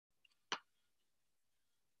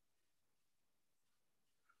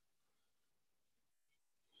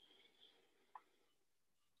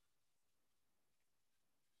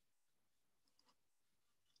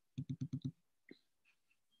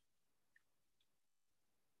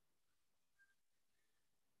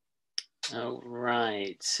All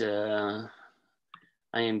right. I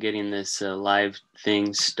am getting this live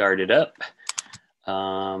thing started up.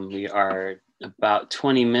 We are about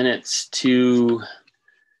 20 minutes before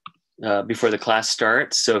the class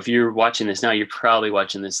starts. So if you're watching this now, you're probably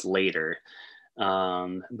watching this later.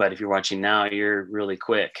 But if you're watching now, you're really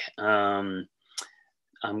quick. I'm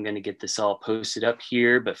going to get this all posted up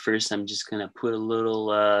here. But first, I'm just going to put a little,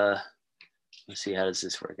 let's see, how does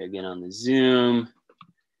this work? I get on the Zoom.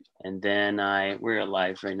 And then we're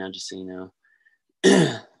live right now, just so you know.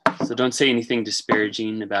 So don't say anything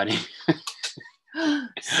disparaging about it.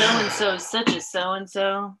 So-and-so, such as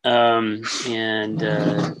so-and-so. And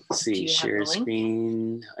let's see, share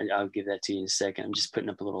screen. I'll give that to you in a second. I'm just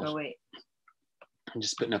putting up a little. Oh, wait. I'm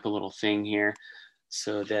just putting up a little thing here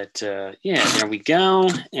so that, yeah, there we go.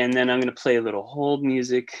 And then I'm going to play a little hold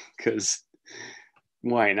music because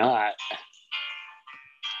why not?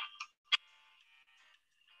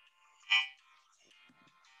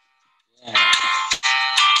 Yeah.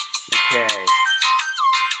 Okay.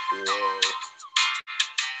 Whoa.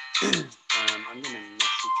 I'm going to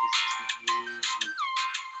message this to you.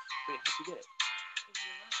 Wait, how'd you get it?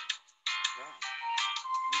 Wow.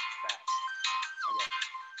 You're fast. Okay.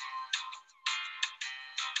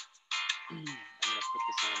 I'm going to put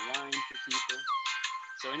this online for people.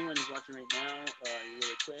 So anyone who's watching right now,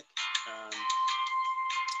 really quick,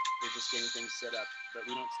 we're just getting things set up, but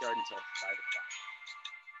we don't start until 5 o'clock.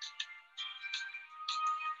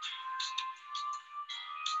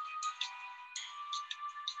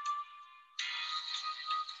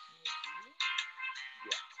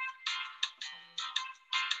 Yeah.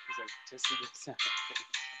 Because I tested this out.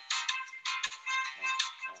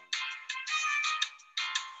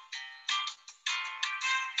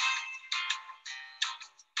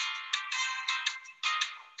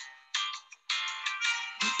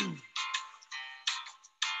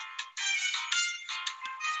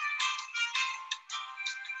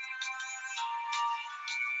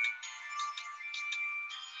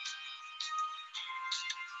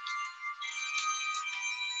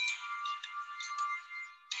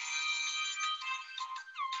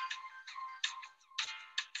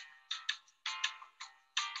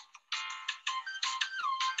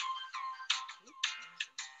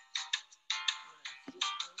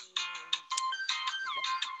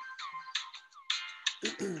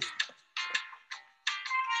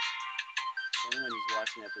 Anyone who's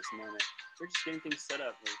watching at this moment, we're just getting things set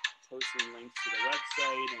up. We're posting links to the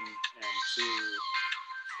website and to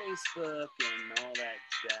Facebook and all that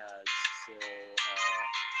jazz. So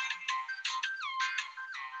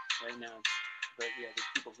right now, but yeah,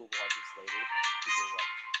 there's people who watch this later. People who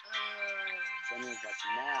watch. So anyone's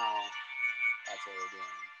watching now, that's what we're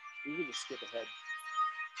doing. We can just skip ahead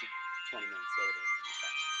to 20 minutes later and then be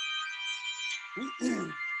fine.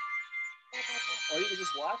 Or you can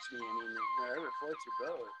just watch me. I mean, wherever floats your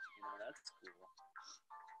boat, you know, that's cool.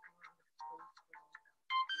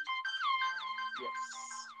 Yes.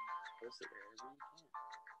 Post it wherever you can.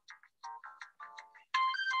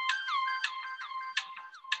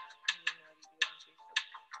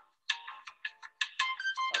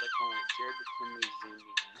 Oh, they're calling it Jared McKinley Zoom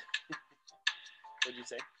meeting. What'd you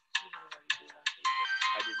say? I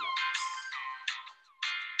did not.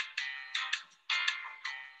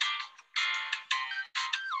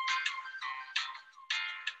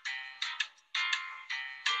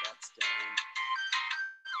 That's done.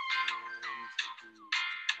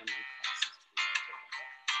 And the online classes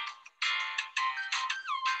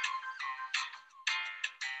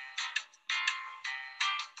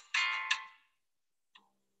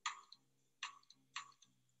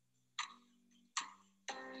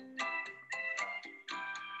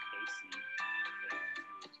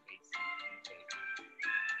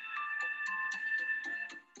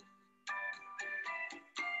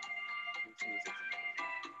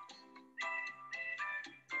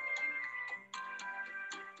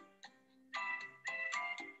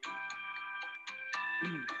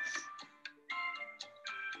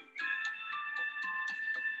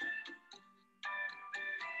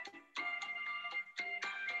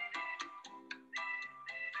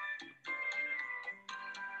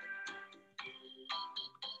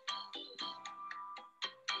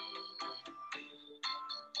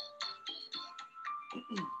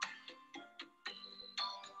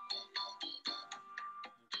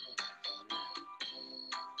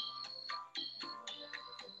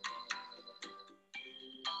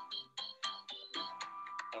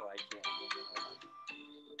Oh, I can't.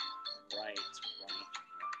 Right.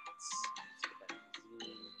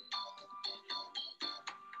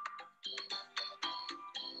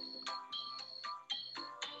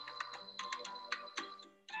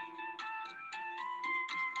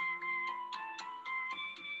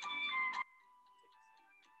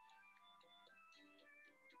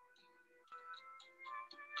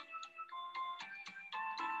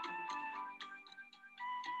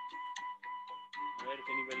 right, if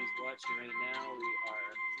anybody's watching right now, we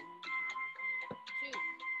are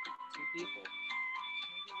two people.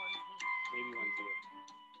 Maybe one's here.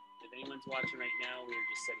 If anyone's watching right now, we're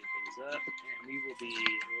just setting things up, and we will be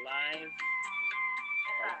live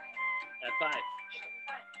at 5.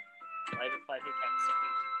 Live at 5. Hey, Kat,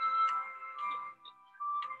 second.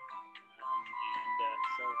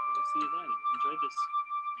 So we'll see you then. Enjoy this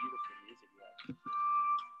beautiful music we have.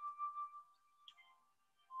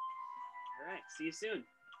 All right, see you soon.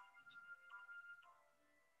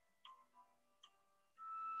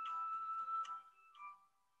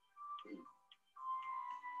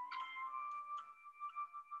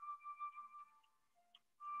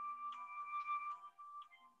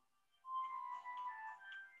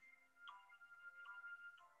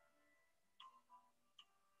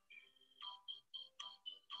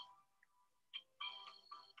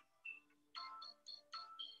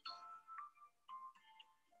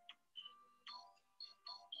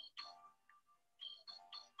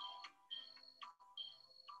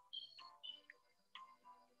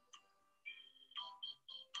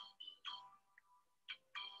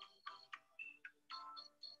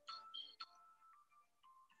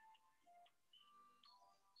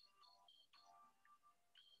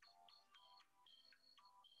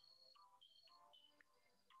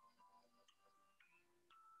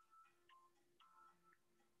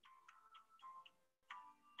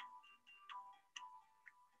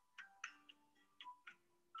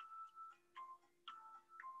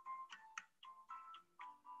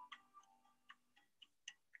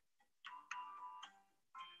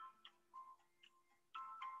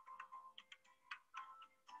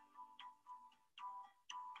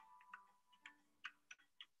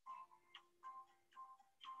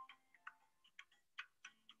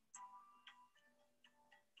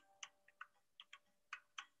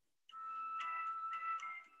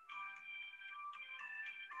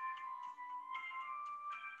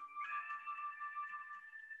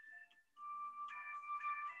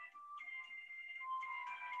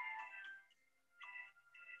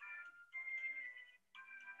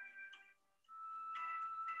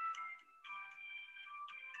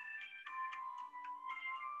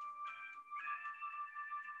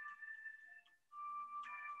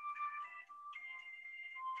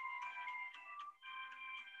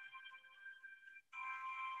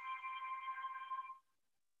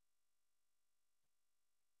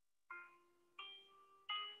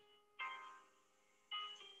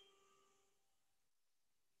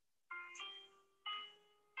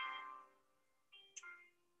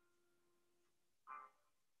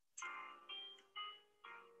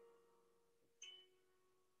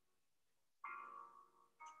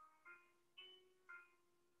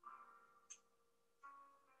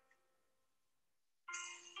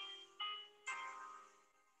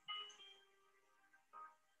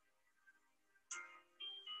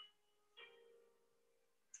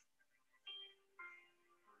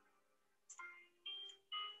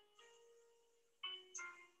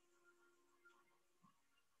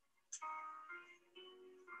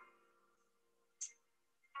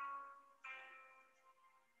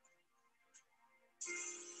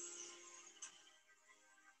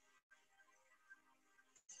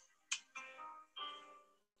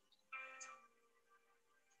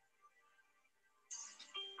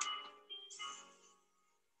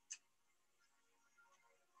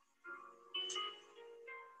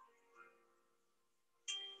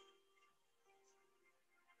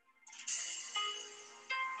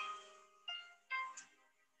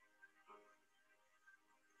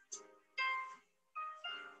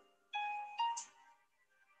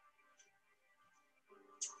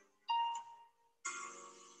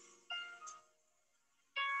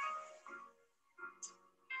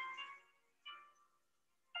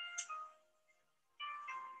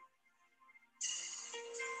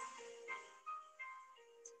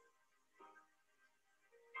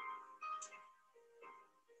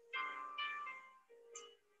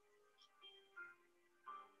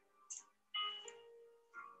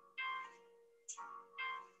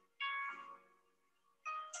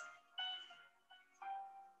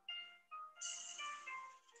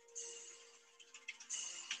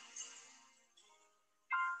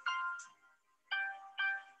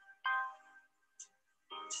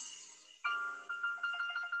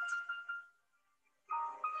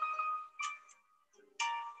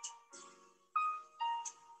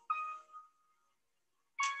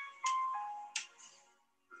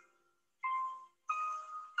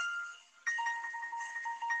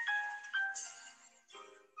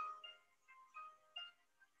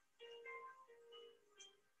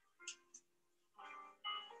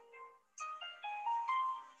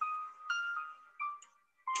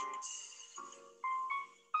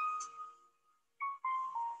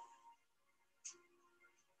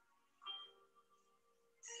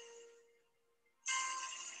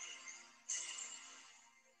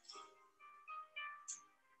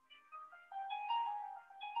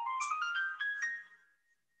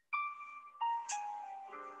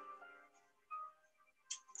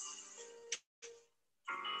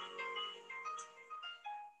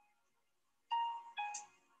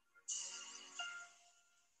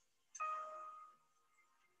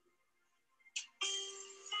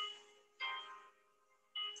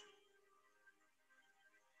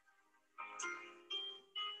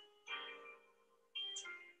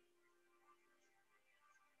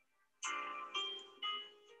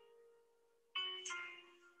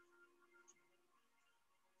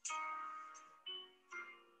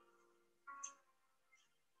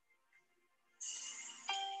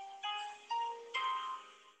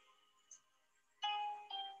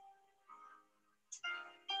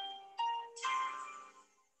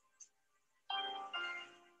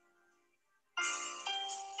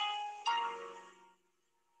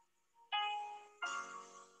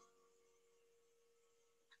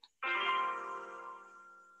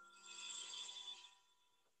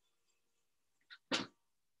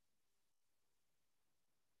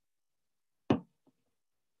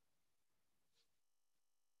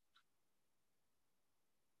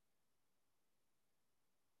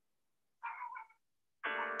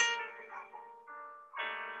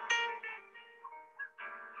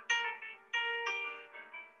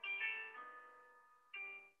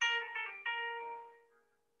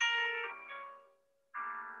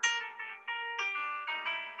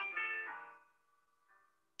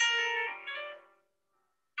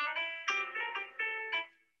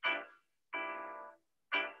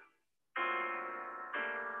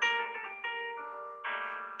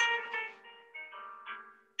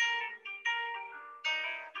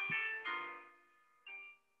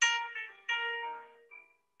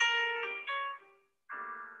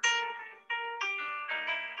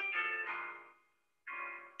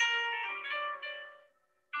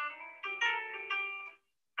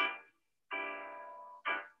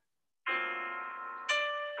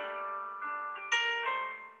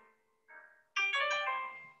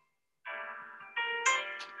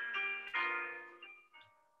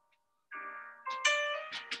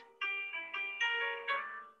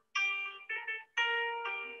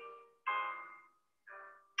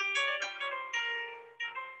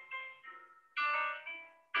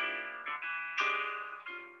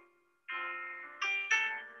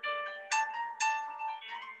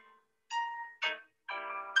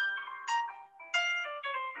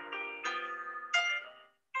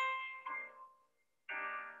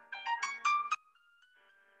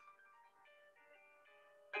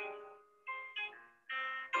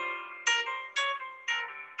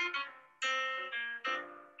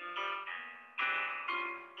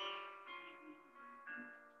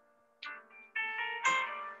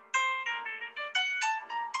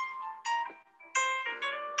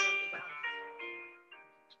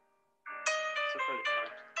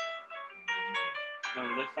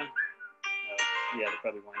 the lift fine? Yeah, they're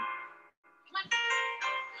probably wine.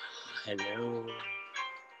 Hello.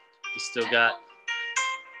 We still got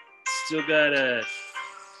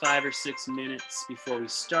 5 or 6 minutes before we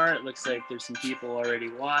start. Looks like there's some people already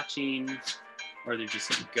watching, or they're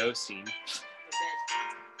just ghosting.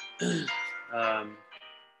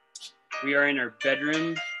 We are in our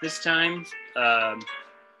bedroom this time,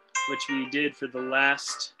 which we did for the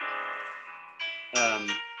last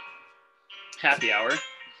happy hour.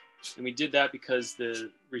 And we did that because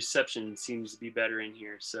the reception seems to be better in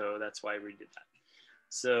here. So that's why we did that.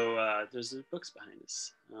 So there's the books behind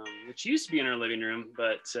us, which used to be in our living room,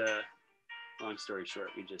 but long story short,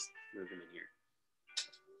 we just moved them in here.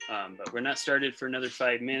 But we're not started for another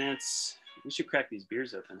 5 minutes. We should crack these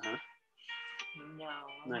beers open, huh? No.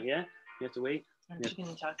 Not yet? You have to wait? Aren't you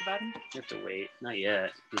going to talk about them? You have to wait. Not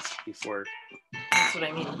yet. It's before. That's what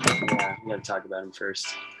I mean. Yeah, we got to talk about them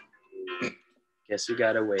first. Guess we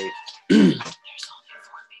got to wait.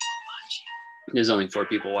 There's only 4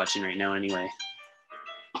 people watching right now anyway.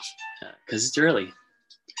 Because it's early.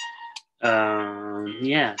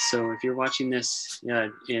 Yeah, so if you're watching this,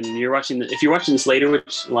 and if you're watching this later,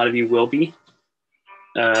 which a lot of you will be,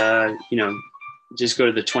 just go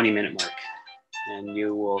to the 20-minute mark and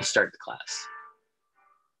you will start the class.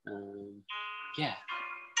 Yeah,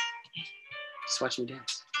 just watch me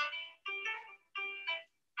dance.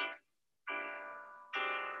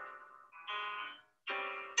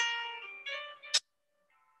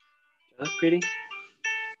 Do I look pretty?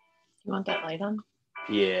 You want that light on?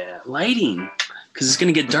 Yeah, lighting, because it's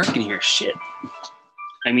gonna get dark in here. Shit.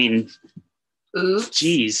 I mean, oops.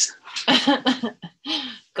 Geez.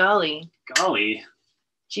 Golly.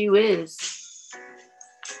 Gee whiz.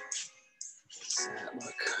 Does that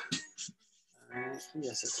look?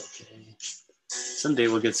 Yes, it's okay. Someday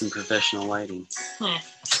we'll get some professional lighting.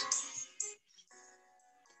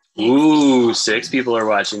 Ooh, 6 people are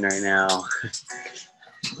watching right now.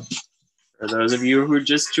 For those of you who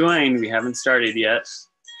just joined, we haven't started yet.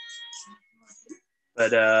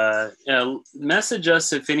 But message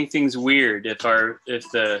us if anything's weird, if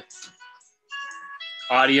the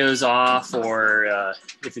audio's off, or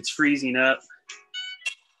if it's freezing up.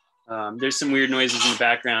 There's some weird noises in the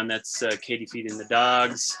background. That's Katie feeding the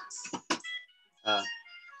dogs.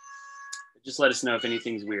 Just let us know if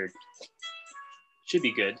anything's weird. Should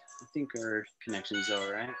be good. I think our connection's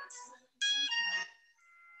all right.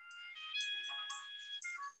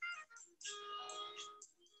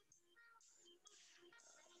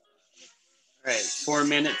 All right, 4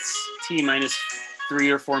 minutes, T minus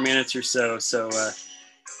 3 or 4 minutes or so. So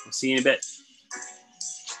we'll see you in a bit.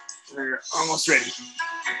 We're almost ready.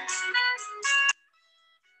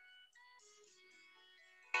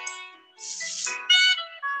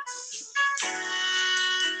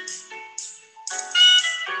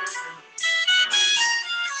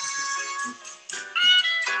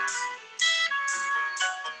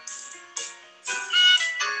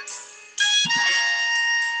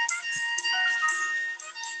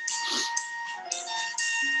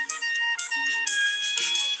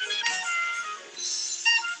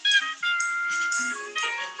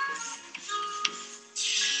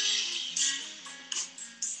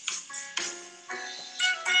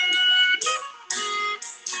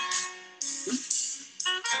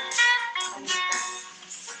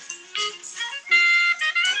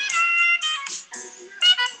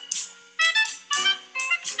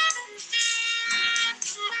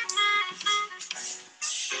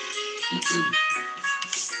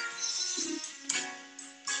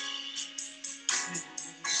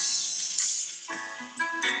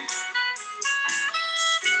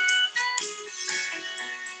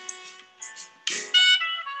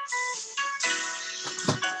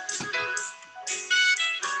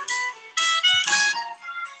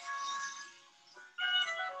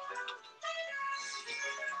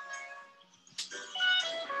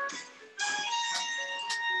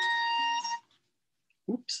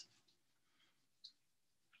 Oops.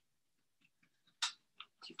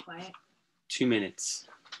 Too quiet. 2 minutes.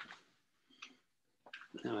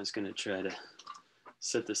 Now I was going to try to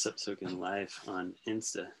set this up so it can live on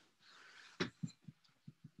Insta.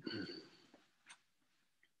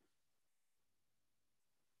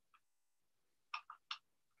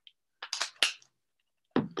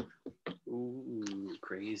 Ooh,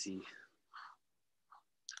 crazy.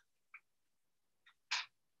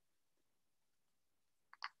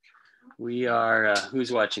 We are,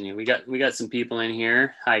 who's watching you? We got some people in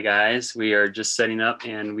here. Hi guys, we are just setting up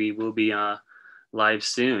and we will be live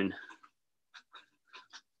soon.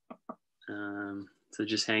 So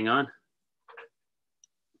just hang on.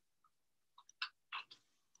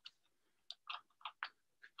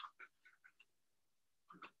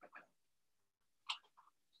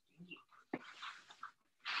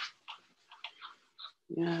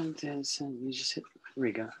 Yeah, you just hit. Here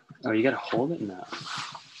we go. Oh, you got to hold it now.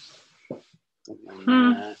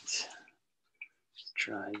 Let's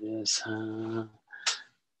try this.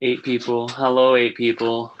 8 people. Hello, 8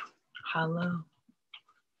 people. Hello.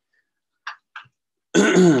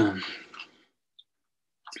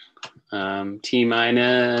 T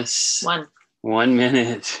minus 1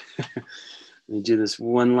 minute. Let me do this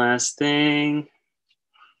one last thing.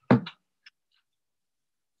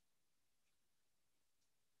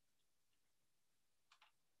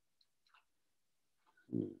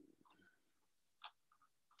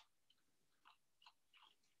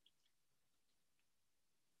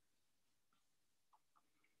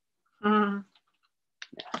 Mm.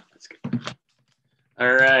 Yeah, that's good.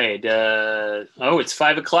 All right. Oh, it's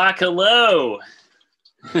 5 o'clock. Hello.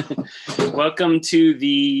 Welcome to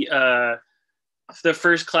the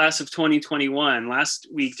first class of 2021. Last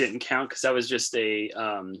week didn't count because that was just a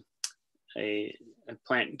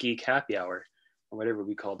plant geek happy hour or whatever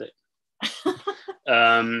we called it.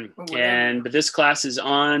 But this class is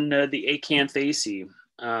on the Acanthaceae.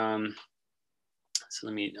 So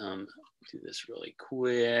let me do this really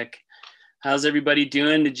quick. How's everybody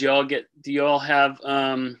doing? Do you all have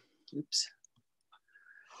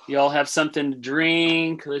you all have something to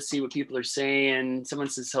drink? Let's see what people are saying. Someone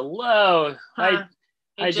says hello. Hi,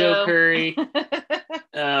 Joe Curry.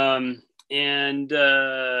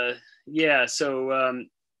 Yeah, so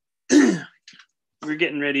we're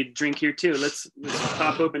getting ready to drink here too. Let's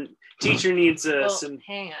pop open. Teacher needs some.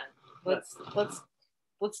 Hang on.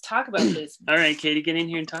 Let's talk about this. All right, Katie, get in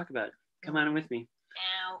here and talk about it. Come on with me.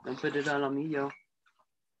 Ow. Don't put it all on me, yo.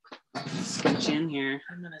 Scooch in here.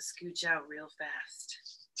 I'm gonna scooch out real fast.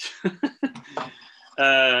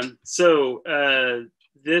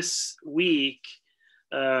 This week,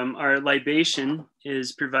 our libation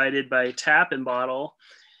is provided by Tap and Bottle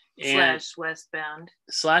and /Westbound.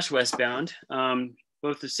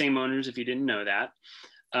 Both the same owners, if you didn't know that.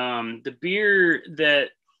 The beer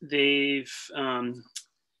that they've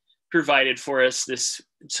provided for us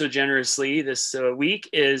so generously this week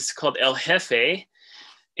is called El Jefe.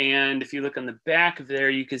 And if you look on the back of there,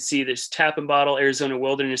 you can see there's Tap and Bottle, Arizona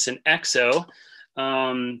Wilderness, and EXO.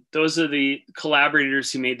 Those are the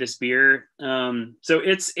collaborators who made this beer. So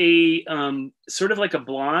it's a sort of like a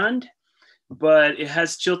blonde, but it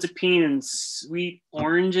has chiltepine and sweet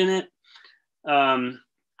orange in it. And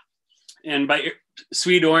by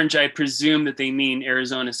sweet orange, I presume that they mean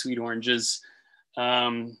Arizona sweet oranges.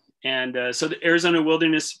 So the Arizona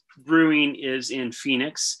Wilderness Brewing is in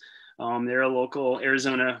Phoenix. They're a local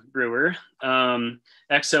Arizona brewer.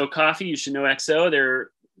 EXO Coffee, you should know EXO.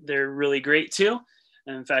 They're really great too.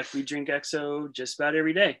 And in fact, we drink EXO just about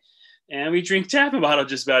every day. And we drink Tap and Bottle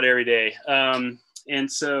just about every day. And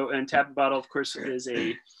Tap and Bottle, of course, is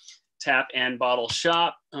a tap and bottle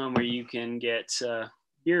shop where you can get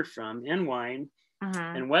beer from and wine.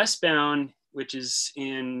 Mm-hmm. And Westbound, which is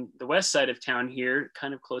in the west side of town here,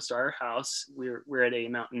 kind of close to our house. We're at a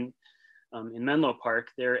mountain in Menlo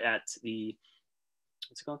Park. They're at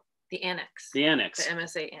what's it called? The Annex. The Annex. The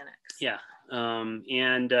MSA Annex. Yeah.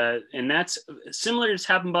 And that's similar to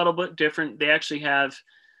Tap and Bottle, but different. They actually have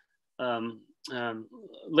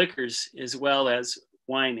liquors as well as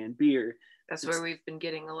wine and beer. That's where we've been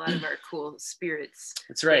getting a lot of our cool spirits.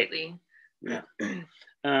 That's right. Lately. Yeah.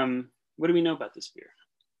 What do we know about this beer?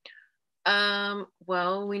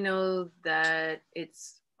 Well, we know that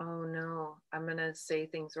it's, oh no, I'm gonna say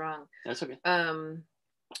things wrong. That's okay. The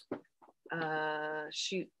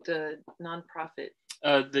nonprofit.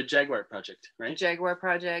 The Jaguar Project, right? The Jaguar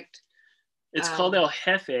Project. It's called El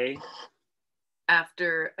Jefe.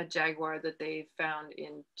 After a jaguar that they found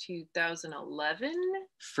in 2011.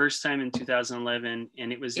 First time in 2011,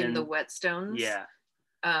 and it was in the Whetstones. Yeah.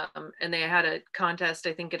 And they had a contest,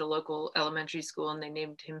 I think, at a local elementary school, and they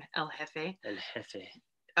named him El Jefe. El Jefe.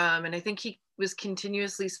 And I think he was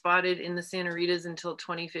continuously spotted in the Santa Ritas until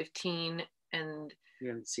 2015, and we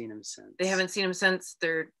haven't seen him since. They haven't seen him since.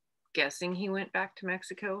 They're guessing he went back to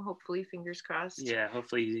Mexico. Hopefully, fingers crossed. Yeah,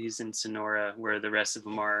 hopefully he's in Sonora where the rest of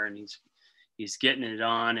them are, and he's getting it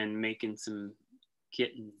on and making some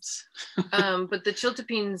kittens. But the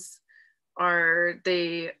chiltepines are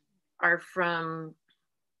from,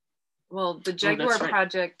 well, the Jaguar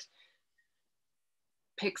Project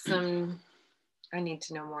picks them. I need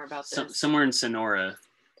to know more about this. Somewhere in Sonora.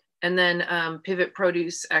 And then Pivot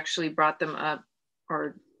Produce actually brought them up,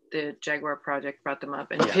 or the Jaguar Project brought them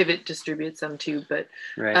up, and Pivot distributes them too. But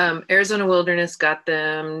Arizona Wilderness got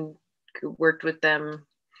them, worked with them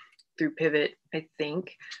through Pivot, I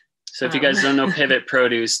think. So if you guys don't know Pivot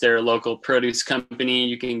Produce, they're a local produce company.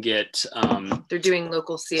 You can get they're doing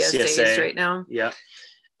local CSAs right now. Yeah.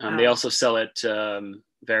 They also sell at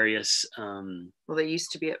various well, they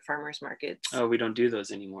used to be at farmers markets. Oh, we don't do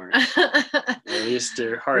those anymore. At least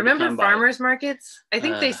they're hard. Remember to come farmers by. Markets? I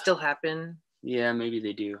think they still happen. Yeah, maybe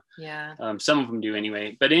they do. Yeah. Some of them do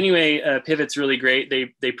anyway. But anyway, Pivot's really great.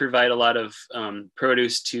 They provide a lot of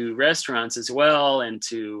produce to restaurants as well, and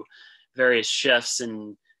to various chefs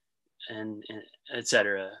and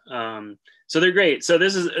etc. So they're great. So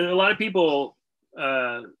this is a lot of people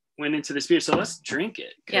went into this beer. So let's drink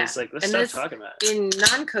it. Let's start talking about it. In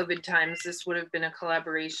non-COVID times, this would have been a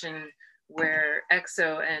collaboration where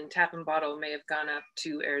EXO and Tap and Bottle may have gone up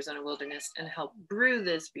to Arizona Wilderness and helped brew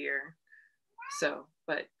this beer. So,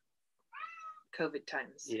 but COVID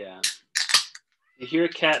times. Yeah. You hear a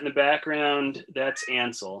cat in the background. That's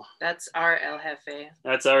Ansel. That's our El Jefe.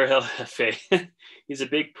 That's our El Jefe. He's a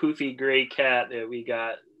big poofy gray cat that we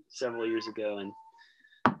got several years ago, and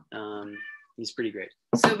he's pretty great.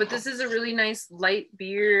 So, but this is a really nice light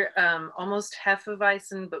beer, almost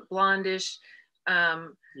Hefeweizen, but blondish.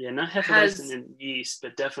 Yeah, not Hefeweizen and yeast,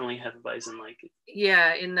 but definitely Hefeweizen like it.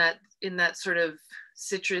 Yeah, in that sort of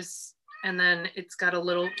citrus, and then it's got a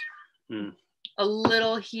little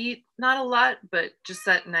heat, not a lot, but just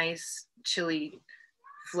that nice chili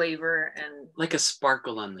flavor and like a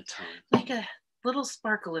sparkle on the tongue. Like a little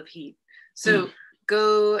sparkle of heat. So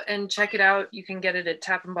go and check it out. You can get it at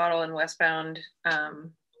Tap and Bottle and Westbound.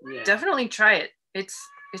 Definitely try it. It's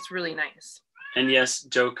really nice. And yes,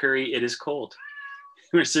 Joe Curry, it is cold.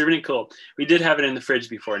 We're serving it cold. We did have it in the fridge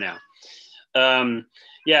before now.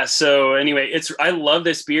 So anyway, I love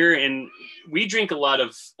this beer, and we drink a lot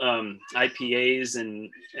of IPAs and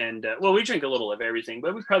we drink a little of everything,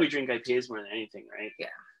 but we probably drink IPAs more than anything, right? Yeah.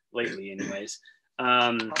 Lately anyways.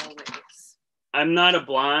 Always. I'm not a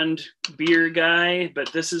blonde beer guy, but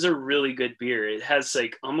this is a really good beer. It has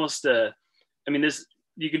like almost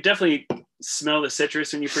you could definitely smell the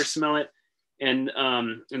citrus when you first smell it. And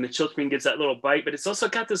the chiltepin gets that little bite, but it's also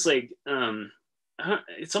got this like,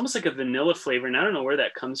 it's almost like a vanilla flavor. And I don't know where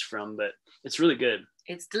that comes from, but it's really good.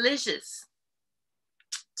 It's delicious.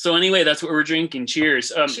 So anyway, that's what we're drinking.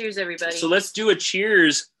 Cheers. Cheers, everybody. So let's do a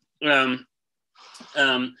cheers. These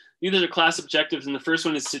are class objectives. And the first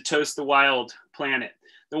one is to toast the wild planet,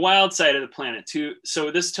 the wild side of the planet too.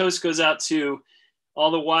 So this toast goes out to all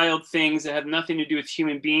the wild things that have nothing to do with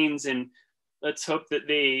human beings. And let's hope that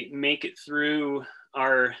they make it through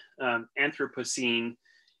our Anthropocene,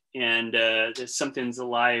 and that something's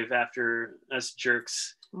alive after us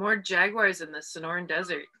jerks. More jaguars in the Sonoran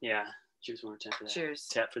Desert. Yeah. Cheers one more time for that. Cheers.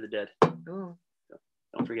 Tap for the dead. Ooh.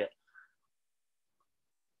 Don't forget.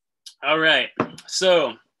 All right.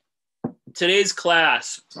 So today's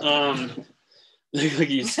class, look,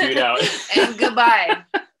 you spewed out. And goodbye.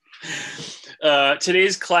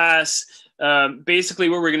 Today's class, basically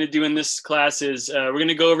what we're going to do in this class is we're going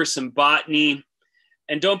to go over some botany,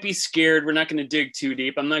 and don't be scared. We're not going to dig too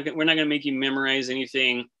deep. We're not going to make you memorize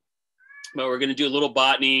anything, but we're going to do a little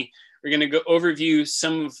botany. We're going to go overview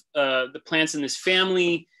some of the plants in this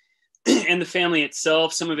family and the family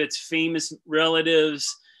itself, some of its famous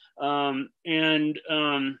relatives, and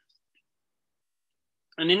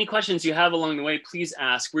any questions you have along the way, please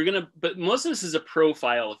ask. But most of this is a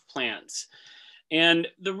profile of plants. And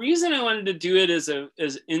the reason I wanted to do it is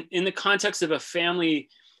in the context of a family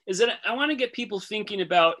is that I want to get people thinking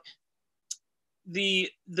about the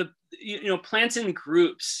plants in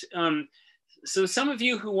groups. So some of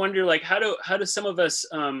you who wonder, like, how do some of us,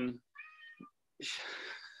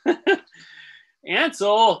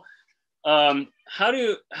 Ansel, how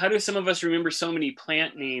do some of us remember so many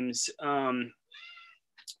plant names?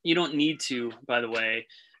 You don't need to, by the way.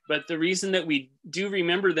 But the reason that we do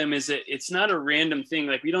remember them is that it's not a random thing.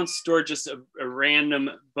 Like, we don't store just a random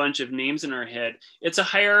bunch of names in our head. It's a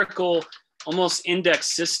hierarchical, almost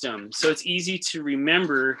index system. So it's easy to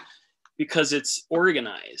remember because it's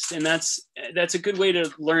organized. And that's a good way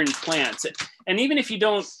to learn plants. And even if you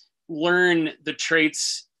don't learn the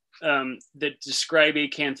traits that describe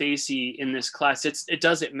Acanthaceae in this class, it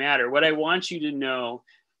doesn't matter. What I want you to know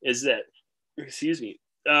is that,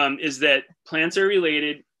 is that plants are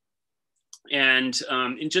related. And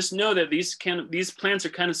just know that these plants are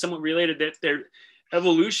kind of somewhat related, that they're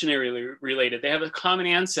evolutionarily related. They have a common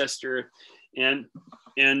ancestor, and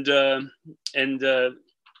that's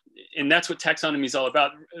what taxonomy is all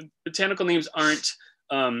about. Botanical names aren't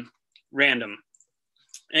random.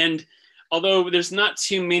 And although there's not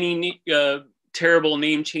too many terrible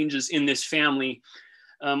name changes in this family,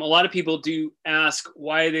 a lot of people do ask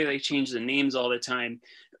why they change the names all the time.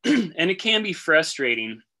 And it can be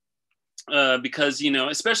frustrating. because, you know,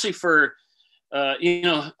 especially for, you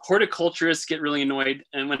know, horticulturists get really annoyed.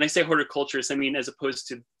 And when I say horticulturists, I mean, as opposed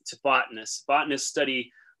to botanists. Botanists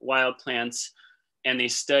study wild plants and they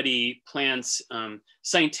study plants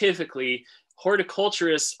scientifically.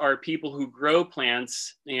 Horticulturists are people who grow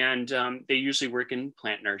plants, and they usually work in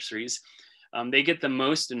plant nurseries. They get the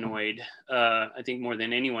most annoyed, I think, more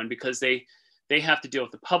than anyone, because they have to deal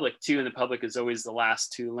with the public too, and the public is always the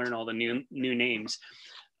last to learn all the new names.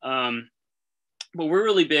 But we're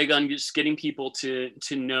really big on just getting people to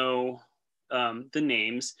know the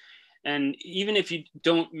names. And even if you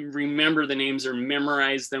don't remember the names or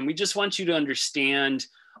memorize them, we just want you to understand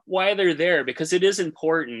why they're there, because it is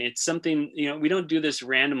important. It's something, you know, we don't do this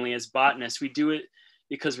randomly as botanists. We do it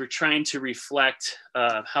because we're trying to reflect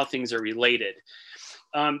how things are related.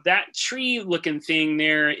 That tree looking thing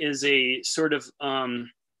there is a sort of, a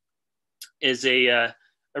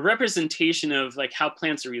representation of like how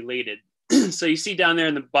plants are related. So you see down there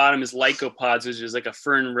in the bottom is lycopods, which is like a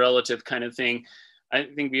fern relative kind of thing. I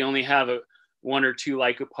think we only have one or two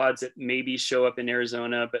lycopods that maybe show up in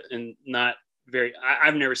Arizona, but and not very.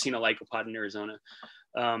 I've never seen a lycopod in Arizona.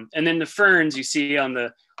 And then the ferns you see on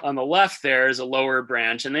the left there is a lower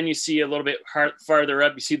branch, and then you see a little bit farther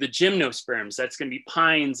up, you see the gymnosperms. That's going to be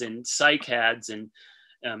pines and cycads and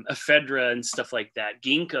ephedra and stuff like that,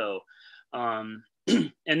 ginkgo.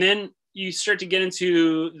 And then you start to get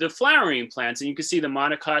into the flowering plants, and you can see the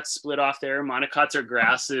monocots split off there. Monocots are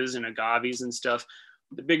grasses and agaves and stuff.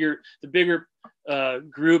 The bigger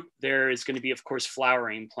group there is going to be, of course,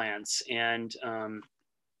 flowering plants. And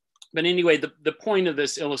but anyway, the point of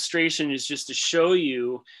this illustration is just to show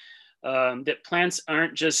you that plants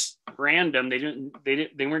aren't just random.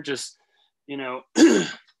 They weren't just, you know,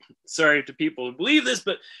 sorry to people who believe this,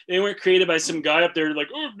 but they weren't created by some guy up there like,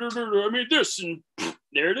 oh, I made this, and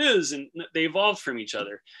there it is. And they evolved from each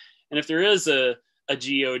other. And if there is a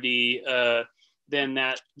GOD, then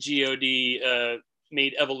that GOD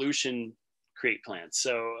made evolution create plants.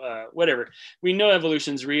 So whatever. We know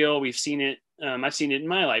evolution's real. We've seen it. I've seen it in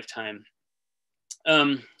my lifetime.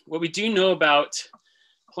 What we do know about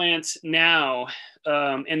plants now,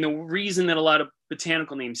 and the reason that a lot of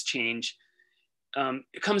botanical names change,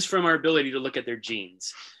 it comes from our ability to look at their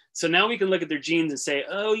genes. So now we can look at their genes and say,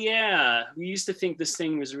 oh yeah, we used to think this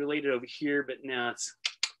thing was related over here, but now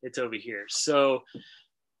it's over here. So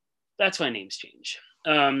that's why names change.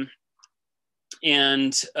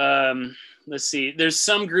 Let's see, there's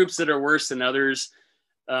some groups that are worse than others.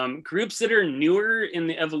 Groups that are newer in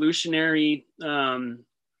the evolutionary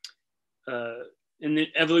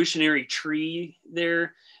tree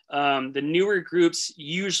there, the newer groups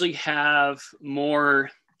usually have more,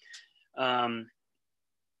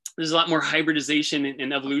 there's a lot more hybridization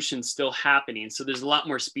and evolution still happening. So there's a lot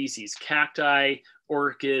more species. Cacti,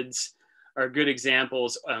 orchids are good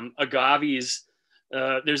examples. Agaves,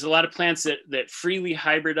 there's a lot of plants that freely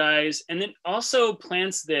hybridize. And then also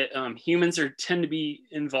plants that humans tend to be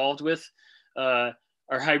involved with are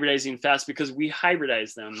hybridizing fast because we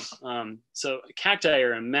hybridize them. So cacti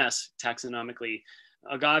are a mess taxonomically.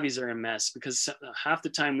 Agaves are a mess because half the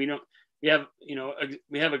time we have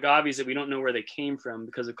agaves that we don't know where they came from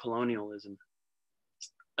because of colonialism.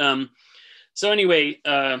 So anyway,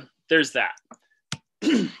 there's that.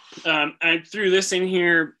 I threw this in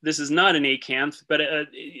here. This is not an acanth, but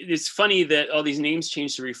it's funny that all these names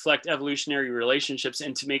change to reflect evolutionary relationships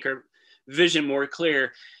and to make our vision more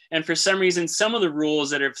clear. And for some reason, some of the rules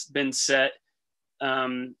that have been set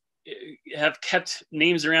have kept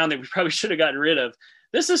names around that we probably should have gotten rid of.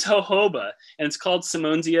 This is jojoba, and it's called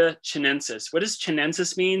Simonsia chinensis. What does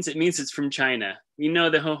chinensis means? It means it's from China. We know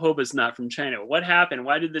that jojoba is not from China. What happened?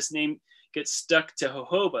 Why did this name get stuck to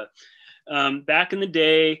jojoba? Back in the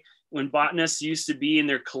day, when botanists used to be in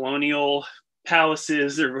their colonial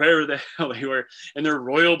palaces or wherever the hell they were, in their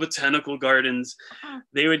royal botanical gardens,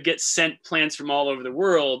 they would get sent plants from all over the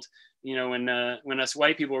world. You know, when us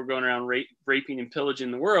white people were going around raping and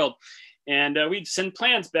pillaging the world. And we'd send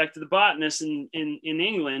plants back to the botanists in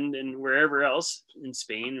England and wherever else, in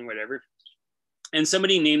Spain and whatever. And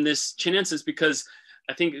somebody named this chinensis because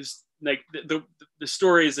I think it was like the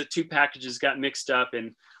story is that two packages got mixed up,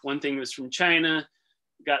 and one thing was from China,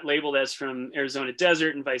 got labeled as from Arizona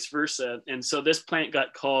desert, and vice versa. And so this plant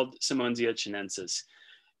got called Simonsia chinensis.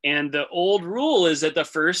 And the old rule is that the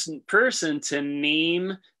first person to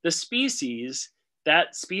name the species,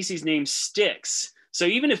 that species name sticks. So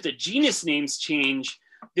even if the genus names change,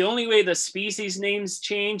 the only way the species names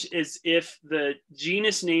change is if the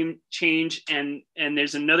genus name change and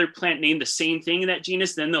there's another plant named the same thing in that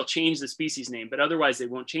genus, then they'll change the species name, but otherwise they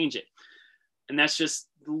won't change it. And that's just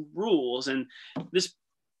the rules. And this,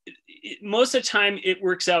 most of the time it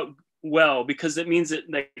works out well, because it means that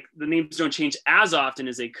like the names don't change as often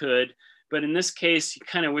as they could. But in this case, you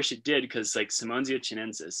kind of wish it did, because like Simonsia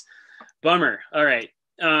chinensis. Bummer. All right.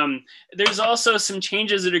 There's also some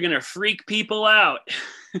changes that are going to freak people out,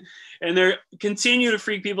 and they continue to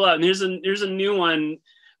freak people out. And there's a new one.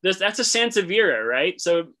 That's a Sansevieria, right?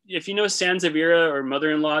 So if you know Sansevieria or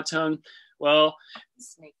mother-in-law tongue, well,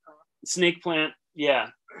 snake plant, yeah,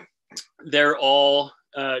 they're all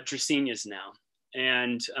Dracaenias now,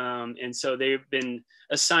 and so they've been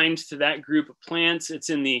assigned to that group of plants. It's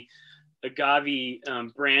in the agave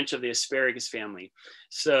branch of the asparagus family.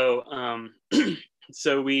 So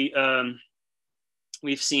so we've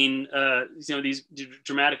seen these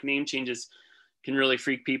dramatic name changes can really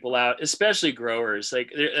freak people out, especially growers.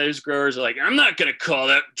 Like there's growers are like, I'm not going to call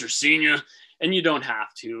that Dracaena, and you don't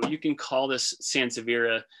have to. You can call this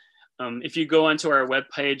Sansevieria. If you go onto our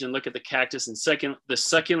webpage and look at the cactus and the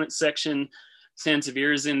succulent section,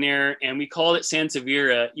 Sansevieria is in there, and we called it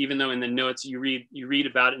Sansevieria, even though in the notes you read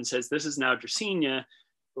about it and says this is now Dracaena,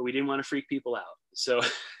 but we didn't want to freak people out. So,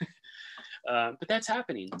 but that's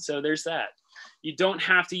happening. So there's that. You don't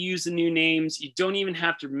have to use the new names. You don't even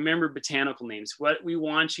have to remember botanical names. What we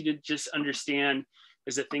want you to just understand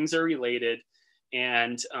is that things are related,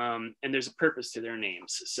 and there's a purpose to their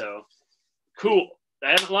names. So cool. I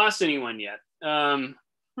haven't lost anyone yet.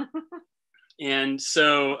 And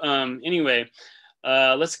so anyway,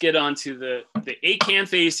 let's get on to the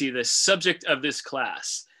Acanthaceae, the subject of this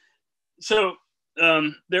class. So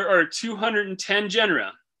there are 210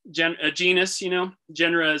 genera. Genus,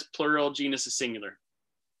 genera is plural, genus is singular.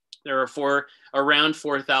 There are around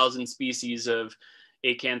 4,000 species of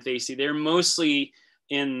Acanthaceae. They're mostly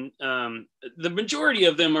in, the majority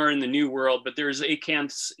of them are in the New World, but there's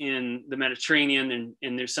acanths in the Mediterranean,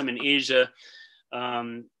 and there's some in Asia.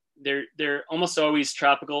 They're almost always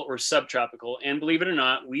tropical or subtropical. And believe it or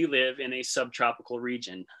not, we live in a subtropical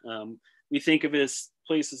region. We think of this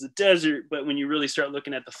place as a desert, but when you really start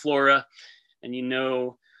looking at the flora and you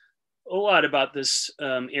know a lot about this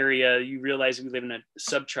area, you realize we live in a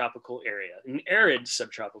subtropical area, an arid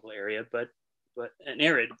subtropical area, but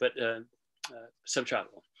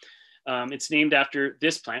subtropical. It's named after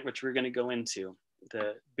this plant, which we're going to go into,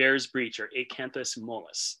 the bear's breech, or Acanthus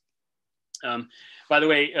mollis. By the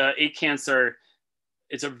way, acanths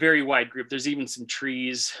it's a very wide group. There's even some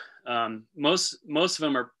trees. Most of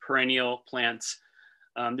them are perennial plants.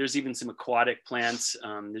 There's even some aquatic plants.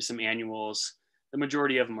 There's some annuals. The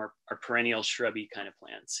majority of them are perennial shrubby kind of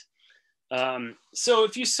plants. So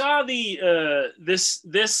if you saw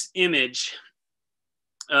this image,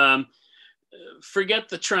 forget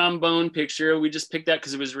the trombone picture. We just picked that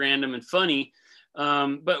because it was random and funny.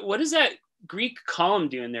 But what is that Greek column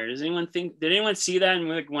doing there? Did anyone see that and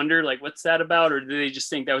like wonder like what's that about, or did they just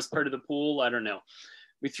think that was part of the pool? I don't know.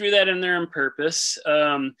 We threw that in there on purpose.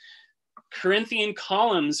 Corinthian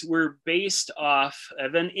columns were based off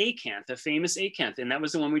of an acanth, a famous acanth, and that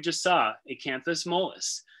was the one we just saw, Acanthus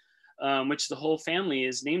mollis, which the whole family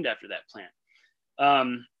is named after that plant.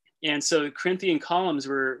 And so the Corinthian columns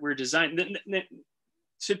were designed.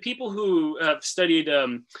 To people who have studied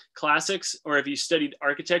classics, or if you studied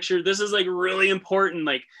architecture, this is like really important.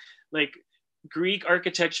 Like Greek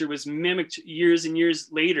architecture was mimicked years and years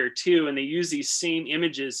later too, and they use these same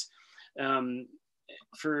images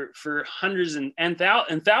for hundreds and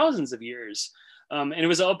thousands of years, and it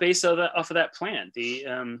was all based off of that plant,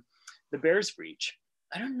 the bear's breech.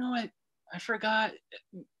 I don't know. I forgot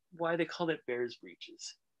why they called it bear's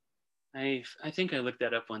breeches. I think I looked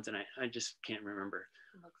that up once, and I just can't remember.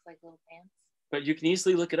 It looks like little pants. But you can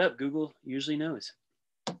easily look it up. Google usually knows.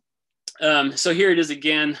 So here it is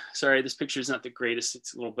again. Sorry, this picture is not the greatest.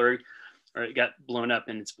 It's a little blurry, or it got blown up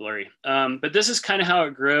and it's blurry. But this is kind of how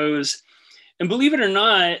it grows. And believe it or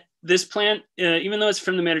not, this plant, even though it's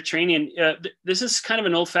from the Mediterranean, this is kind of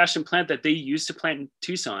an old-fashioned plant that they used to plant in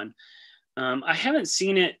Tucson. I haven't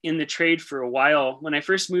seen it in the trade for a while. When I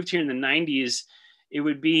first moved here in the 90s, it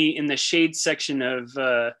would be in the shade section of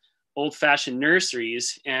old-fashioned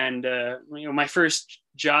nurseries. And my first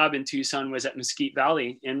job in Tucson was at Mesquite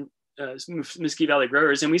Valley, and Mesquite Valley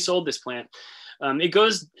Growers, and we sold this plant. It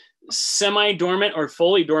goes semi-dormant or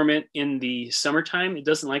fully dormant in the summertime. It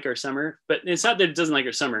doesn't like our summer, but it's not that it doesn't like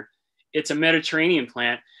our summer. It's a Mediterranean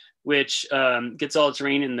plant, which gets all its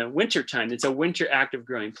rain in the winter time. It's a winter active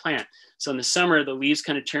growing plant. So in the summer, the leaves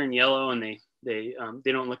kind of turn yellow and they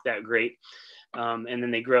don't look that great. And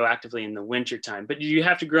then they grow actively in the winter time. But you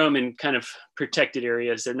have to grow them in kind of protected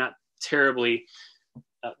areas. They're not terribly,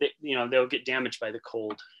 they'll get damaged by the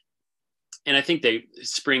cold. And I think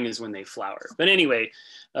spring is when they flower. But anyway,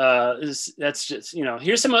 that's just, you know,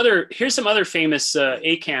 here's some other famous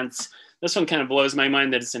acanths. This one kind of blows my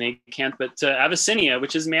mind that it's an acanth, but Avicennia,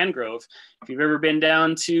 which is mangrove. If you've ever been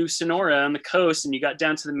down to Sonora on the coast and you got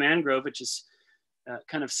down to the mangrove, which is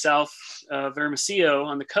kind of south of Hermosillo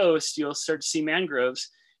on the coast, you'll start to see mangroves,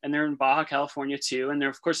 and they're in Baja California too. And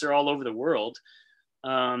of course, they're all over the world.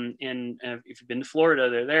 And if you've been to Florida,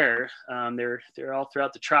 they're there. They're all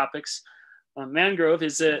throughout the tropics. Mangrove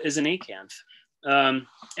is an acanth.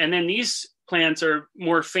 And then these plants are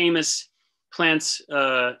more famous plants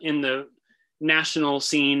in the national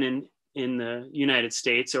scene in the United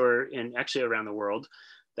States, or actually around the world.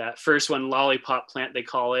 That first one, lollipop plant, they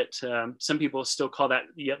call it. Some people still call that,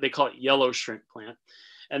 they call it yellow shrimp plant.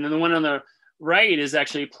 And then the one on the right is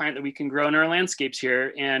actually a plant that we can grow in our landscapes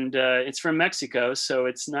here. And it's from Mexico, so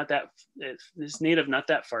it's native not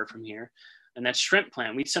that far from here. And that's shrimp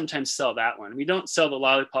plant. We sometimes sell that one. We don't sell the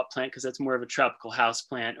lollipop plant because that's more of a tropical house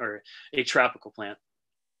plant or a tropical plant.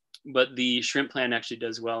 But the shrimp plant actually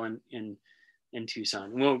does well in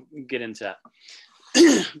Tucson. We'll get into that.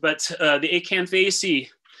 But the Acanthaceae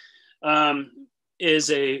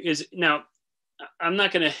is now, I'm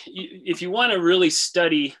not gonna, if you want to really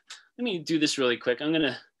study, let me do this really quick. I'm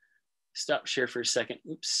gonna stop share for a second.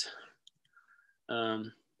 Oops.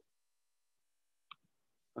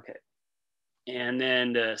 Okay. And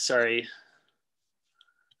then, sorry,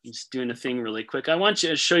 I'm just doing a thing really quick. I want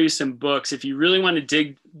to show you some books. If you really want to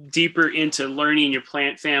dig deeper into learning your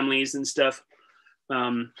plant families and stuff,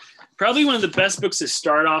 probably one of the best books to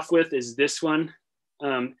start off with is this one.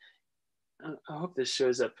 I hope this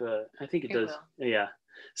shows up. I think it does. Will. Yeah.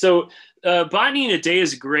 So Botany in a Day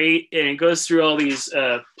is great, and it goes through all these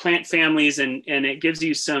plant families, and it gives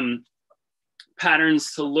you some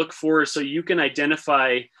patterns to look for so you can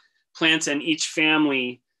identify plants in each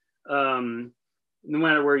family no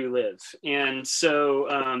matter where you live. And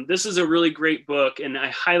so this is a really great book, and I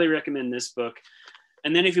highly recommend this book.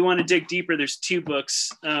 And then if you want to dig deeper, there's two books.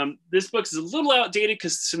 This book is a little outdated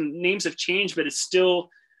because some names have changed, but it's still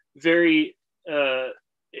very,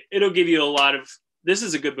 it'll give you a lot of, this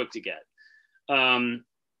is a good book to get. And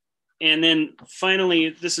then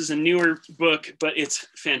finally, this is a newer book, but it's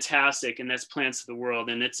fantastic, and that's Plants of the World,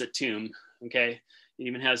 and it's a tome, okay? It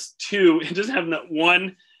even has two. It doesn't have not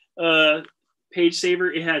one page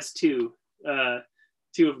saver. It has two of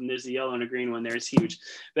them. There's a yellow and a green one there. It's huge.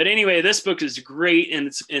 But anyway, this book is great,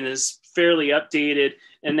 and is fairly updated.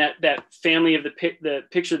 And that family of the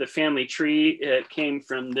picture of the family tree, it came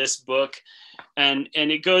from this book, and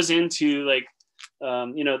it goes into like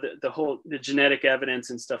you know, the genetic evidence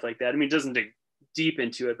and stuff like that. I mean, it doesn't dig deep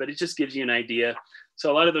into it, but it just gives you an idea.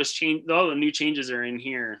 So a lot of those all the new changes are in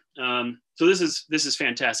here. So this is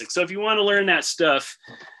fantastic. So if you want to learn that stuff,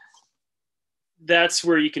 that's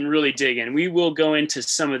where you can really dig in. We will go into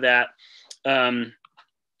some of that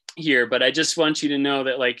here, but I just want you to know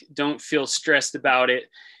that, like, don't feel stressed about it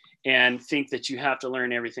and think that you have to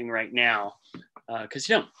learn everything right now, because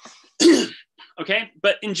you don't. Okay,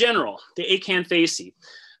 but in general, the Acanthaceae,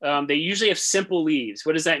 they usually have simple leaves.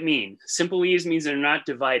 What does that mean? Simple leaves means they're not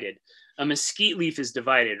divided. A mesquite leaf is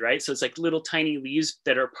divided, right? So it's like little tiny leaves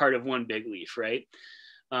that are part of one big leaf, right?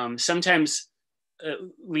 Sometimes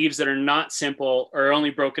leaves that are not simple are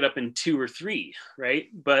only broken up in 2 or 3, right?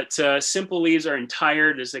 But simple leaves are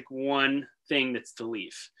entire. There's like one thing that's the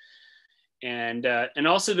leaf. And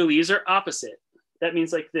also the leaves are opposite. That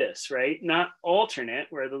means like this, right? Not alternate,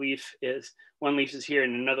 where the leaf is, one leaf is here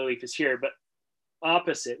and another leaf is here, but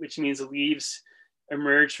opposite, which means the leaves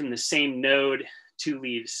emerge from the same node. 2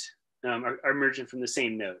 leaves are emerging from the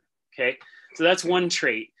same node, okay? So that's one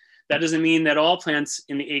trait. That doesn't mean that all plants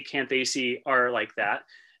in the Acanthaceae are like that.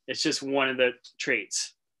 It's just one of the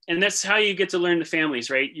traits. And that's how you get to learn the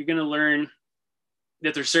families, right? You're gonna learn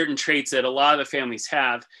that there's certain traits that a lot of the families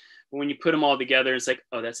have. But when you put them all together, it's like,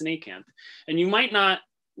 oh, that's an acanth. And you might not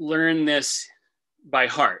learn this by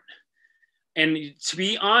heart. And to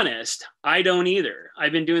be honest, I don't either.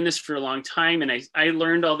 I've been doing this for a long time, and I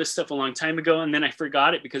learned all this stuff a long time ago, and then I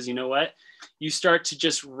forgot it, because you know what? You start to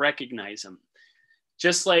just recognize them.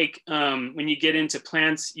 Just like when you get into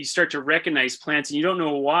plants, you start to recognize plants, and you don't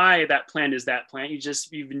know why that plant is that plant.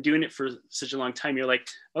 You've been doing it for such a long time. You're like,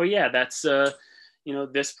 oh yeah, that's you know,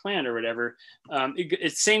 this plant or whatever.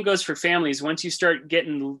 Same goes for families. Once you start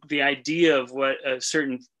getting the idea of what a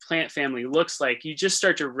certain plant family looks like, you just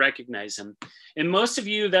start to recognize them. And most of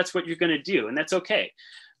you, that's what you're going to do, and that's okay.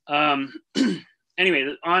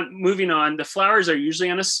 Anyway, moving on, the flowers are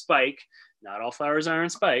usually on a spike. Not all flowers are on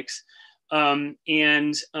spikes. And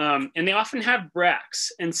they often have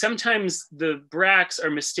bracts, and sometimes the bracts are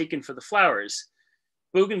mistaken for the flowers.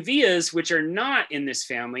 Bougainvilleas, which are not in this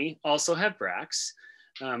family, also have bracts.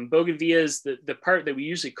 Bougainvillea is the part that we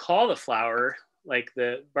usually call the flower, like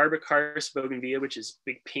the Barbacarus bougainvillea, which is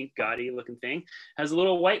big pink gaudy looking thing, has a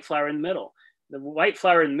little white flower in the middle. The white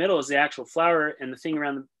flower in the middle is the actual flower, and the thing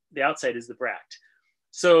around the outside is the bract.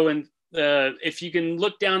 So if you can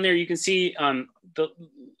look down there, you can see the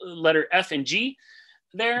letter F and G.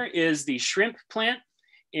 There is the shrimp plant,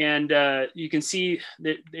 and you can see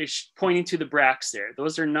that they're pointing to the bracts there.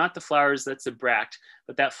 Those are not the flowers, that's the bract,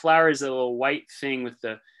 but that flower is a little white thing with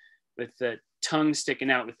the tongue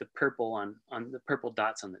sticking out with the purple on the purple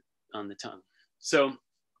dots on the tongue. So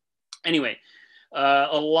anyway,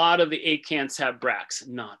 a lot of the acanths have bracts.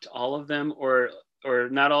 Not all of them, or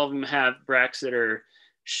not all of them have bracts that are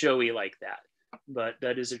showy like that, but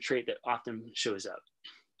that is a trait that often shows up.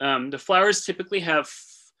 The flowers typically have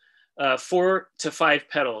 4 to 5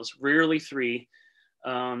 petals, rarely 3.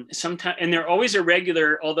 Sometimes, and they're always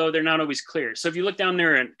irregular, although they're not always clear. So if you look down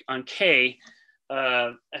there on K,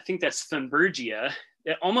 I think that's Thunbergia.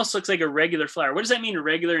 It almost looks like a regular flower. What does that mean,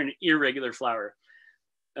 irregular and irregular flower?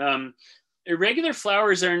 Irregular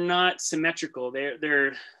flowers are not symmetrical.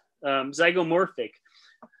 They're zygomorphic.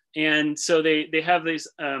 And so they have these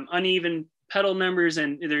uneven petal numbers,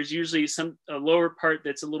 and there's usually a lower part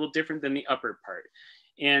that's a little different than the upper part.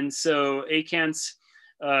 And so acanths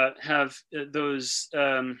have those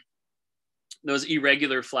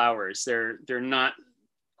irregular flowers. They're not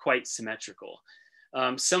quite symmetrical.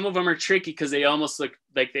 Some of them are tricky because they almost look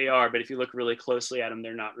like they are, but if you look really closely at them,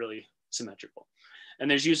 they're not really symmetrical.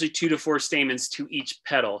 And there's usually 2 to 4 stamens to each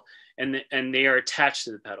petal, and they are attached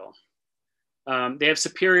to the petal. They have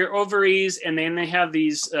superior ovaries, and then they have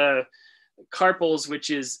these carpels, which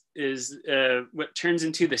is what turns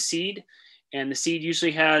into the seed. And the seed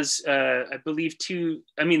usually has, I believe,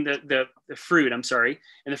 the fruit, I'm sorry.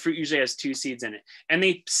 And the fruit usually has 2 seeds in it. And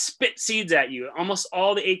they spit seeds at you. Almost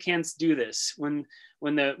all the acanths do this. When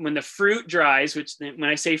the fruit dries, which when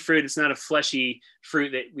I say fruit, it's not a fleshy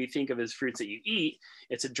fruit that we think of as fruits that you eat.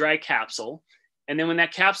 It's a dry capsule. And then when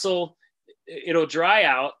that capsule, it'll dry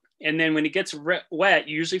out. And then when it gets wet,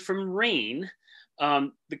 usually from rain,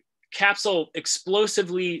 the capsule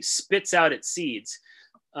explosively spits out its seeds.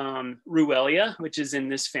 Ruellia, which is in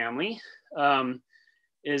this family,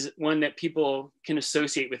 is one that people can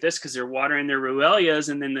associate with this because they're watering their Ruellias,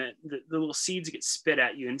 and then the little seeds get spit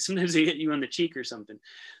at you, and sometimes they hit you on the cheek or something.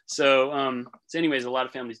 So anyways, a lot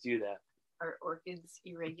of families do that. Are orchids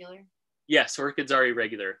irregular? Yes, orchids are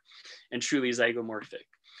irregular and truly zygomorphic.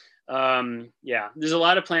 Yeah, there's a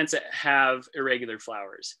lot of plants that have irregular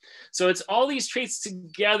flowers. So it's all these traits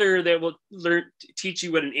together that will teach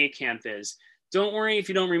you what an acanth is. Don't worry if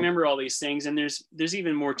you don't remember all these things, and there's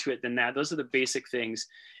even more to it than that. Those are the basic things.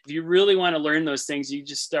 If you really want to learn those things, you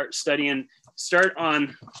just start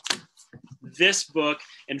on this book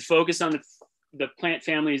and focus on the plant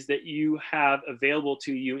families that you have available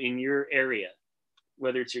to you in your area,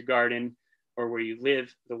 whether it's your garden or where you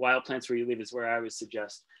live. The wild plants where you live is where I would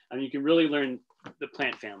suggest. I mean, you can really learn the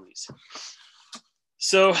plant families.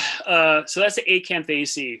 So that's the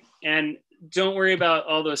Acanthaceae. And don't worry about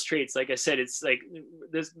all those traits. Like I said, it's like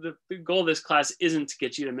the goal of this class isn't to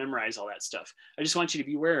get you to memorize all that stuff. I just want you to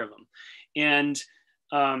be aware of them. And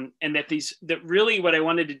that really what I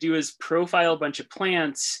wanted to do is profile a bunch of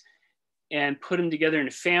plants and put them together in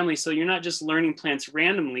a family. So you're not just learning plants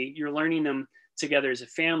randomly, you're learning them together as a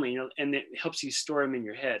family, and it helps you store them in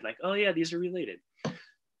your head. Like, oh yeah, these are related.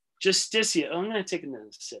 Justicia. Oh, I'm going to take another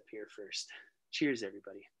sip here first. Cheers,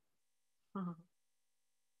 everybody.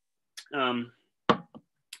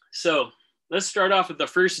 So let's start off with the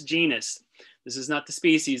first genus. This is not the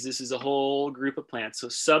species. This is a whole group of plants. So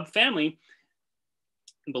subfamily,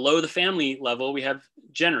 below the family level, we have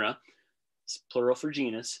genera. It's plural for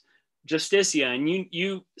genus. Justicia. And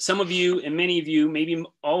you, some of you and many of you, maybe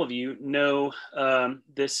all of you know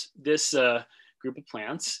this group of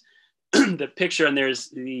plants. The picture on there is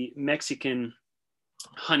the Mexican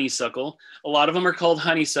honeysuckle. A lot of them are called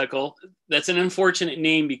honeysuckle. That's an unfortunate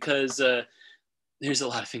name because there's a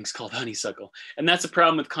lot of things called honeysuckle. And that's a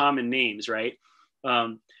problem with common names, right?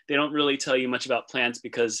 They don't really tell you much about plants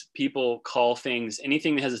because people call things,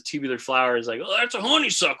 anything that has a tubular flower is like, oh, that's a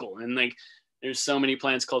honeysuckle. And like, there's so many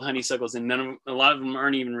plants called honeysuckles and a lot of them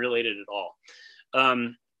aren't even related at all.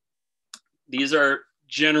 These are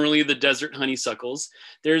generally the desert honeysuckles.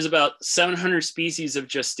 There's about 700 species of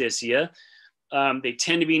Justicia. They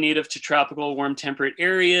tend to be native to tropical warm temperate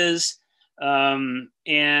areas.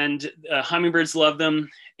 And hummingbirds love them.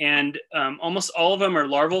 And almost all of them are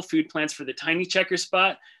larval food plants for the tiny checker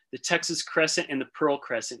spot, the Texas crescent, and the pearl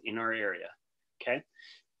crescent in our area. Okay,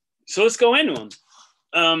 so let's go into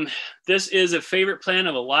them. This is a favorite plant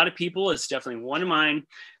of a lot of people. It's definitely one of mine,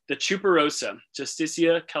 the chuparosa,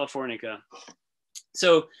 Justicia californica.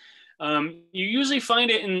 So you usually find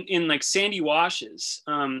it in like sandy washes.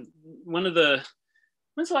 When's the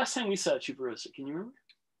last time we saw a chuparosa? Can you remember?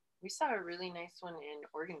 We saw a really nice one in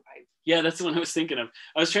Oregon Pipe. Yeah, that's the one I was thinking of.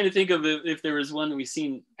 I was trying to think of if there was one that we've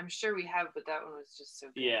seen. I'm sure we have, but that one was just so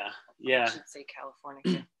good. Yeah. I should say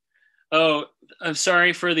Californica. Oh, I'm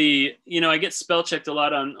sorry for the, I get spell checked a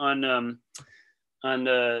lot on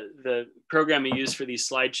the program I use for these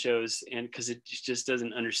slideshows, and because it just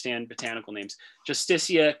doesn't understand botanical names.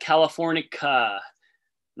 Justicia californica,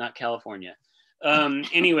 not California.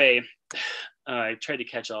 Anyway, I tried to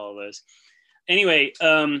catch all of those. Anyway,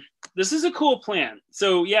 this is a cool plant.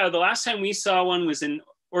 So yeah, the last time we saw one was in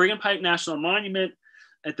Oregon Pipe National Monument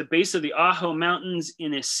at the base of the Ajo Mountains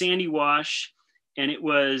in a sandy wash. And it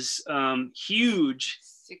was huge.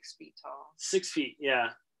 6 feet tall. 6 feet, yeah.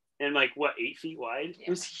 And like, what, 8 feet wide? Yeah. It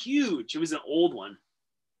was huge. It was an old one.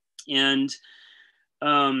 And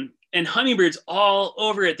hummingbirds all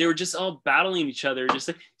over it. They were just all battling each other, just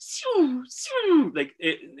like, shoo, shoo. Like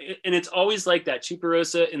and it's always like that.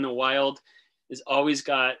 Chuparosa in the wild has always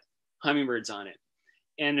got hummingbirds on it.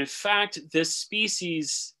 And in fact, this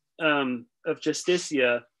species of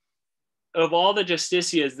Justicia, of all the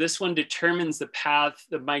Justicias, this one determines the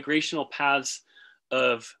migrational paths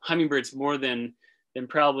of hummingbirds more than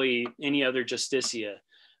probably any other Justicia.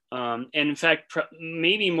 And in fact,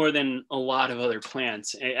 maybe more than a lot of other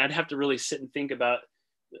plants. I'd have to really sit and think about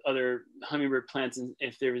other hummingbird plants, and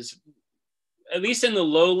if there was, at least in the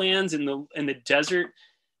lowlands, in the desert,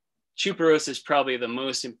 Chuparosa is probably the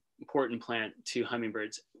most important plant to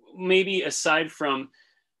hummingbirds. Maybe aside from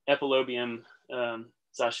Epilobium,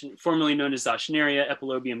 formerly known as Zauschneria,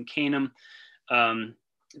 Epilobium canum,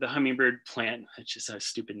 the hummingbird plant, which is a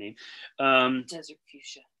stupid name. Desert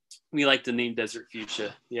fuchsia. We like the name desert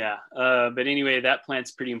fuchsia, yeah. But anyway, that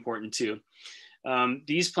plant's pretty important too.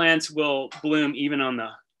 These plants will bloom even on the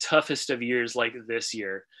toughest of years like this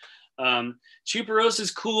year. Chuparosa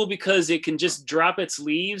is cool because it can just drop its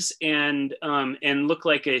leaves and look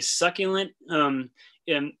like a succulent. And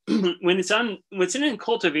when it's in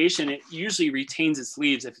cultivation, it usually retains its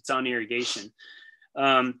leaves if it's on irrigation.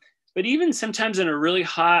 But even sometimes in a really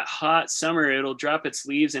hot summer, it'll drop its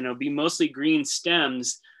leaves and it'll be mostly green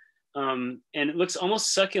stems. And it looks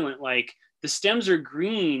almost succulent-like. The stems are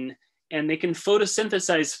green and they can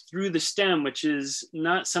photosynthesize through the stem, which is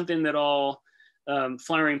not something that all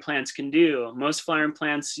flowering plants can do. Most flowering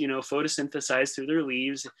plants, photosynthesize through their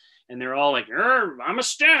leaves, and they're all like, I'm a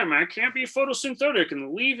stem, I can't be photosynthetic, and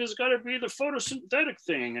the leaf has got to be the photosynthetic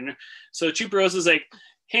thing. And so Chuparosa is like,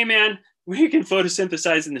 hey man, we can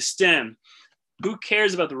photosynthesize in the stem. Who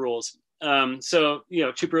cares about the rules? So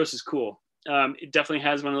Chuparosa is cool. It definitely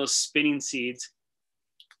has one of those spinning seeds.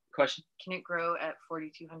 Question? Can it grow at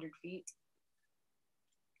 4,200 feet?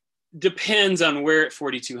 Depends on where at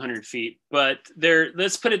 4,200 feet, but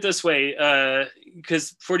let's put it this way,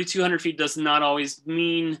 because 4,200 feet does not always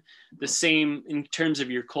mean the same in terms of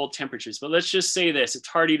your cold temperatures. But let's just say this: it's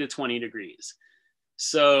hardy to 20 degrees.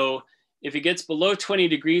 So if it gets below 20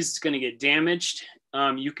 degrees, it's going to get damaged.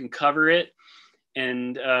 You can cover it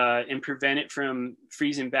and prevent it from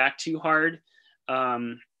freezing back too hard.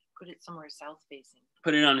 Put it somewhere south facing.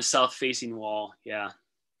 Put it on a south facing wall. Yeah.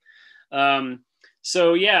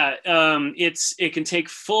 So yeah, it can take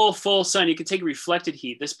full sun. You can take reflected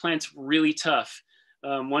heat. This plant's really tough.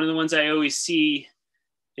 One of the ones I always see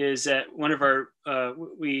is at one of our,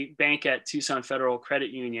 we bank at Tucson Federal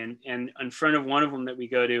Credit Union, and in front of one of them that we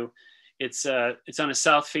go to, it's on a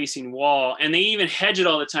south facing wall, and they even hedge it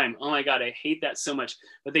all the time. Oh my God, I hate that so much.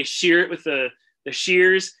 But they shear it with the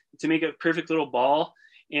shears to make a perfect little ball.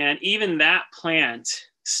 And even that plant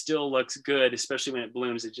still looks good, especially when it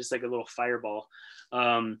blooms. It's just like a little fireball,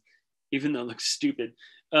 even though it looks stupid.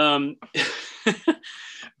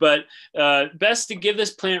 But best to give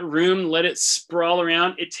this plant room, let it sprawl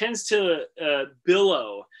around. It tends to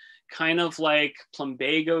billow, kind of like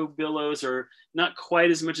plumbago billows, or not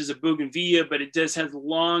quite as much as a bougainvillea, but it does have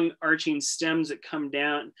long arching stems that come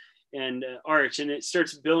down and arch, and it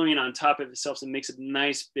starts billowing on top of itself and makes a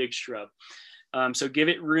nice big shrub. So give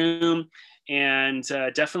it room, and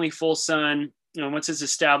definitely full sun. Once it's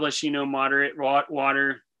established, moderate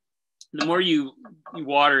water. The more you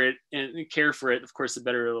water it and care for it, of course, the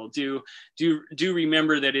better it'll do. Do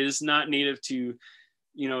remember that it is not native to,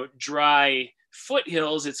 dry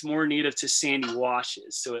foothills, it's more native to sandy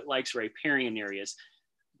washes. So it likes riparian areas,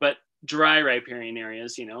 but dry riparian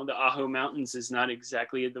areas, you know, the Ajo Mountains is not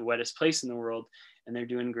exactly the wettest place in the world, and they're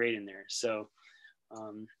doing great in there. So,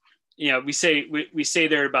 you know, we say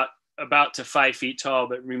they're about to 5 feet tall,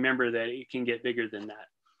 but remember that it can get bigger than that.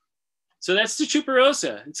 So that's the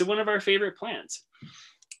chuparosa. It's one of our favorite plants.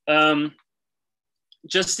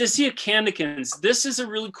 Justicia candicans. This is a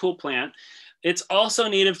really cool plant. It's also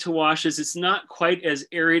native to washes. It's not quite as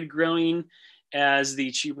arid growing as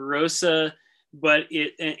the chuparosa, but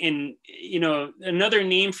you know, another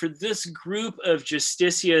name for this group of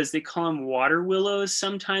Justicia is they call them water willows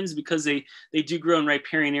sometimes, because they do grow in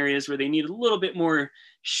riparian areas where they need a little bit more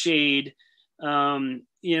shade.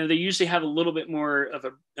 You know, they usually have a little bit more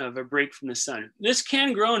of a break from the sun. This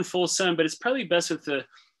can grow in full sun, but it's probably best with a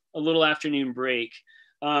little afternoon break.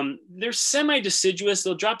 They're semi-deciduous.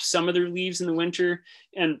 They'll drop some of their leaves in the winter,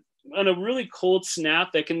 and on a really cold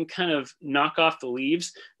snap, that can kind of knock off the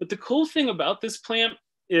leaves. But the cool thing about this plant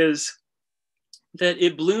is that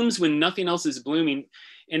it blooms when nothing else is blooming.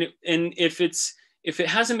 And if it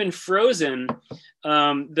hasn't been frozen,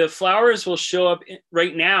 the flowers will show up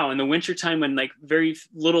right now in the wintertime when like very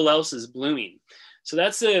little else is blooming. So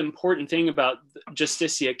that's the important thing about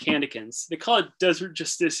Justicia candicans. They call it desert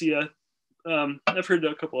Justicia. I've heard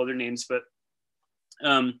a couple other names, but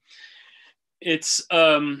it's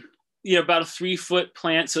you know, about a 3-foot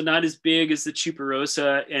plant, so not as big as the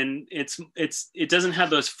chuparosa, and it doesn't have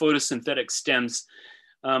those photosynthetic stems,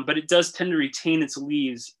 but it does tend to retain its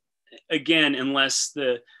leaves again, unless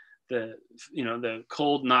the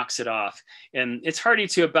cold knocks it off. And it's hardy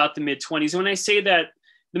to about the mid-20s. When I say that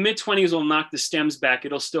the mid-20s will knock the stems back,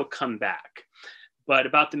 it'll still come back, but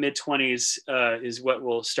about the mid-20s is what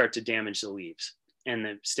will start to damage the leaves and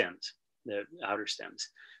the stems, the outer stems.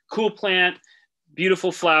 Cool plant,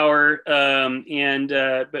 beautiful flower, but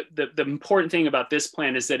the important thing about this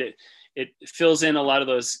plant is that it fills in a lot of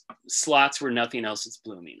those slots where nothing else is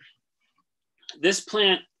blooming. This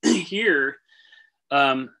plant here,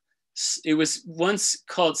 it was once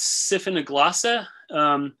called Siphonoglossa.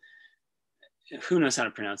 Who knows how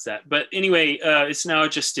to pronounce that? But anyway, it's now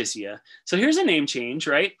Justicia. So here's a name change,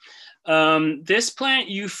 right? This plant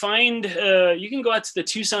you find, you can go out to the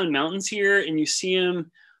Tucson Mountains here and you see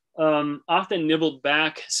them often nibbled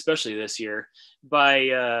back, especially this year,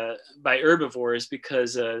 by herbivores,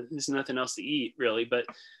 because there's nothing else to eat really, but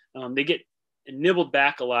they get nibbled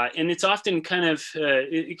back a lot. And it's often kind of,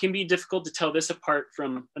 it can be difficult to tell this apart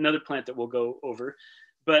from another plant that we'll go over.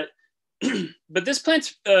 But this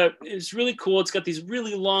plant is really cool. It's got these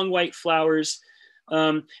really long white flowers.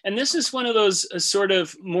 And this is one of those sort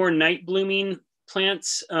of more night blooming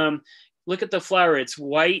plants. Look at the flower. It's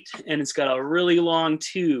white and it's got a really long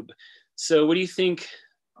tube. So what do you think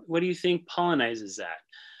pollinizes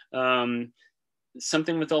that?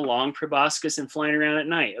 Something with a long proboscis and flying around at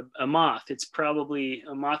night, a moth. It's probably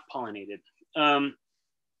a moth pollinated.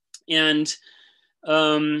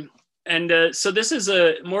 So this is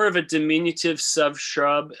more of a diminutive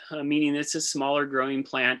subshrub, meaning it's a smaller growing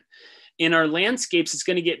plant. In our landscapes, it's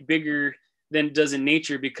going to get bigger than it does in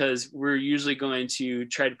nature because we're usually going to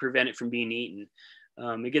try to prevent it from being eaten.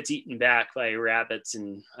 It gets eaten back by rabbits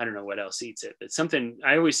and I don't know what else eats it, but something,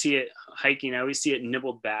 I always see it hiking, I always see it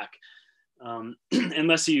nibbled back.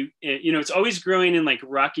 Unless it's always growing in like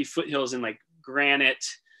rocky foothills and like granite,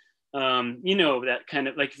 that kind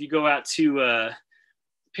of, like if you go out to not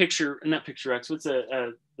Picture X, what's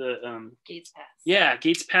the Gates Pass. Yeah,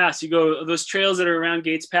 Gates Pass. You go those trails that are around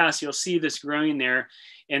Gates Pass, you'll see this growing there,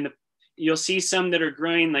 and you'll see some that are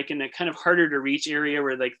growing like in a kind of harder to reach area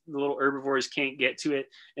where like the little herbivores can't get to it,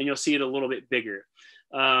 and you'll see it a little bit bigger.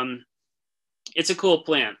 It's a cool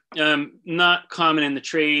plant. Not common in the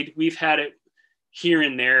trade. We've had it here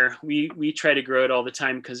and there. We try to grow it all the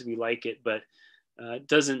time because we like it, but it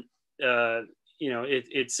doesn't.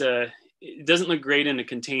 It doesn't look great in a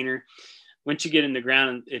container. Once you get in the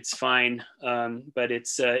ground, it's fine. But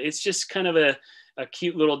it's just kind of a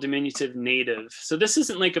cute little diminutive native. So this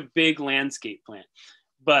isn't like a big landscape plant,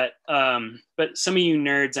 but some of you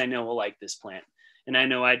nerds I know will like this plant, and I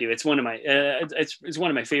know I do. It's one of my it's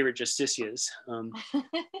one of my favorite Justicias.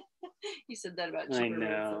 You said that about Chuparosa. I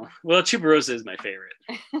know. Well, Chuparosa is my favorite.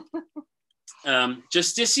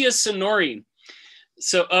 Justicia sonori.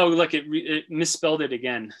 So, look, it misspelled it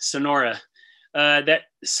again. Sonora. That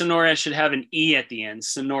Sonora should have an E at the end.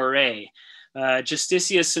 Sonore.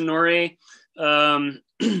 Justicia sonore. So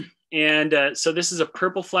this is a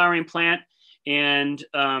purple flowering plant, and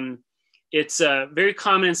it's very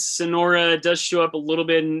common in Sonora. It does show up a little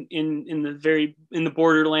bit in the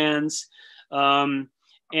borderlands.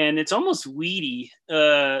 and it's almost weedy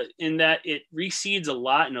in that it reseeds a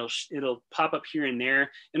lot, and it'll pop up here and there,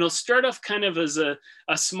 and it'll start off kind of as a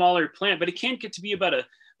smaller plant, but it can get to be about a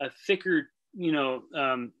thicker,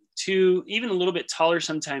 even a little bit taller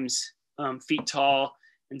sometimes, feet tall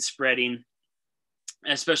and spreading,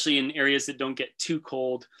 especially in areas that don't get too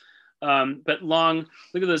cold. But long,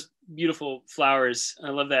 look at those beautiful flowers. I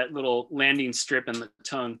love that little landing strip in the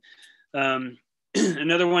tongue.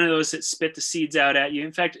 Another one of those that spit the seeds out at you.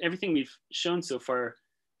 In fact, everything we've shown so far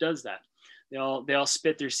does that. They all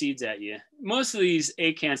spit their seeds at you. Most of these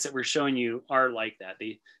acanthaceae that we're showing you are like that.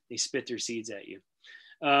 They spit their seeds at you.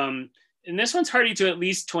 And this one's hardy to at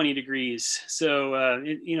least 20 degrees. So,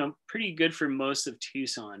 pretty good for most of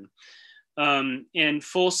Tucson. And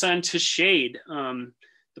full sun to shade.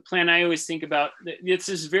 The plant I always think about, this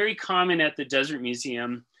is very common at the Desert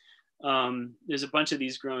Museum. There's a bunch of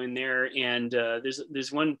these growing there, and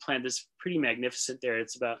there's one plant that's pretty magnificent there.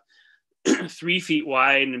 It's about 3 feet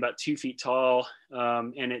wide and about 2 feet tall,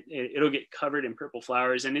 and it'll get covered in purple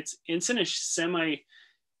flowers, and it's in a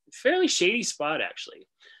fairly shady spot actually.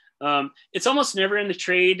 It's almost never in the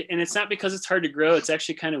trade, and it's not because it's hard to grow. It's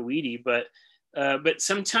actually kind of weedy, but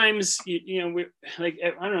sometimes we like,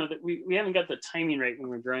 I don't know, that we haven't got the timing right when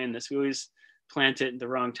we're growing this. We always plant it at the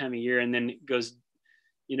wrong time of year, and then it goes,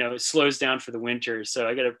 it slows down for the winter. So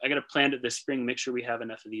I gotta plant it this spring, make sure we have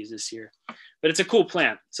enough of these this year. But it's a cool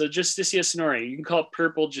plant. So Justicia sonora, you can call it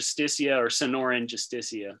purple Justicia or Sonoran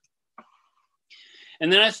Justicia.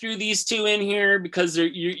 And then I threw these two in here because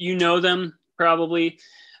you know them probably.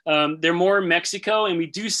 They're more Mexico, and we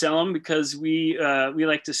do sell them because we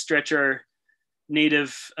like to stretch our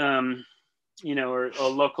native, or a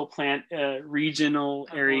local plant regional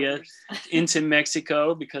area into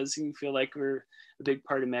Mexico, because we feel like we're a big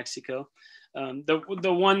part of Mexico.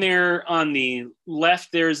 The one there on the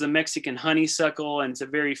left there is the Mexican honeysuckle, and it's a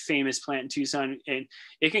very famous plant in Tucson, and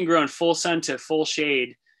it can grow in full sun to full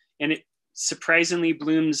shade, and it surprisingly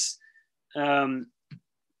blooms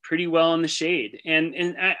pretty well in the shade.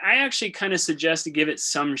 And I actually kind of suggest to give it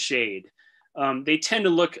some shade. They tend to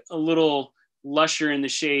look a little lusher in the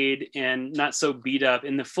shade and not so beat up.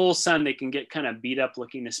 In the full sun, they can get kind of beat up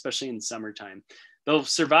looking, especially in summertime. They'll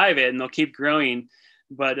survive it and they'll keep growing,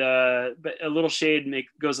 but a little shade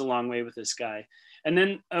goes a long way with this guy. And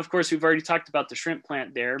then, of course, we've already talked about the shrimp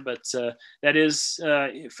plant there, but that is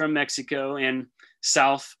from Mexico and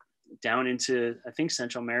south down into, I think,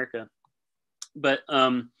 Central America. But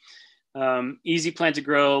easy plant to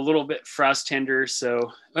grow, a little bit frost tender.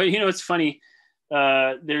 So, it's funny.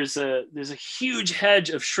 There's a huge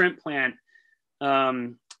hedge of shrimp plant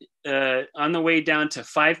on the way down to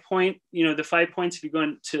 5 Point. The 5 Points, if you're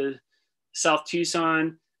going to South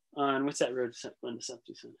Tucson on, what's that road going to South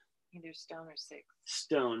Tucson? Either Stone or 6.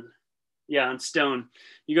 Stone. Yeah, on Stone.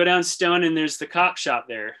 You go down Stone and there's the cop shop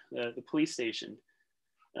there, the police station.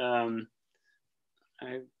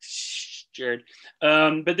 Jared.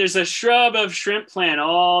 But there's a shrub of shrimp plant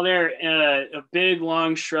all there, a big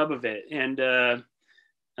long shrub of it. And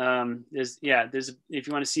there's if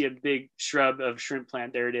you want to see a big shrub of shrimp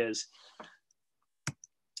plant, there it is.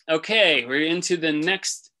 Okay, we're into the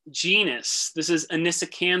next genus. This is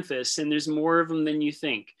Anisacanthus, and there's more of them than you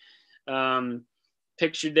think.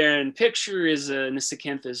 Pictured there in picture is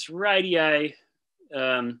Anisacanthus wrightii,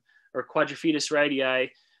 or Quadrifetus wrightii.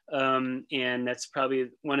 And that's probably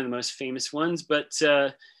one of the most famous ones, but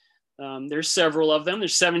there's several of them.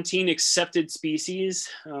 There's 17 accepted species,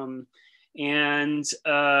 and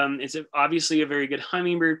it's obviously a very good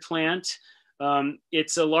hummingbird plant.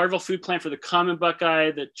 It's a larval food plant for the common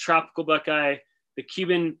buckeye, the tropical buckeye, the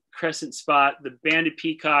Cuban crescent spot, the banded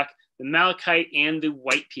peacock, the malachite, and the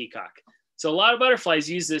white peacock. So a lot of butterflies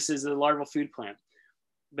use this as a larval food plant.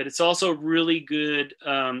 But it's also really good.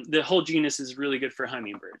 The whole genus is really good for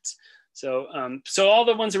hummingbirds. So all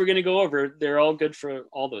the ones that we're going to go over, they're all good for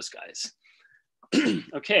all those guys.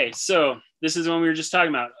 Okay, so this is the one we were just talking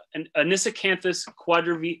about, Anisacanthus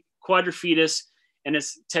quadrifetus, and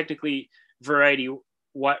it's technically variety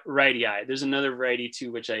wrightii. There's another variety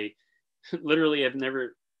too, which I literally have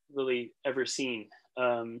never really ever seen.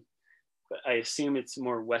 But I assume it's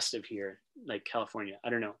more west of here, like California. I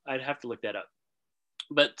don't know. I'd have to look that up.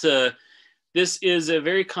 But this is a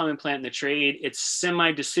very common plant in the trade. It's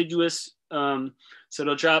semi-deciduous, so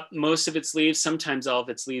it'll drop most of its leaves, sometimes all of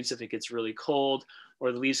its leaves if it gets really cold,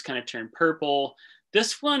 or the leaves kind of turn purple.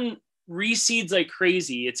 This one reseeds like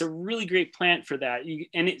crazy. It's a really great plant for that.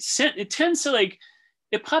 And it tends to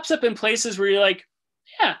it pops up in places where you're like,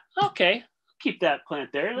 yeah, okay, I'll keep that plant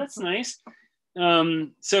there. That's nice.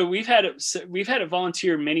 So we've had it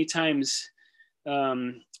volunteer many times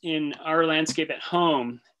in our landscape at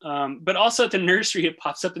home, but also at the nursery. It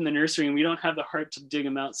pops up in the nursery, and we don't have the heart to dig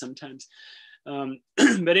them out sometimes.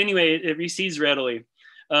 But anyway, it reseeds readily.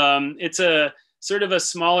 It's a sort of a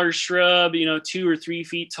smaller shrub, 2 or 3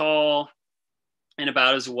 feet tall and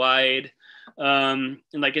about as wide. And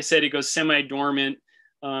like I said, it goes semi-dormant.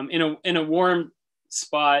 In a warm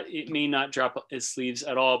spot, it may not drop its leaves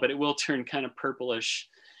at all, but it will turn kind of purplish.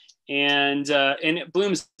 And it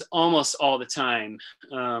blooms almost all the time,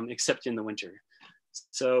 except in the winter.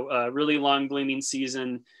 So really long blooming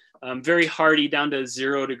season, very hardy down to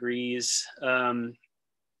 0 degrees.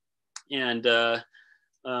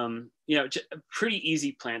 Pretty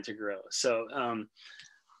easy plant to grow. So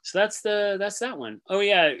that's that one. Oh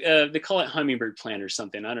yeah, they call it hummingbird plant or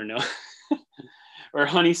something. I don't know, or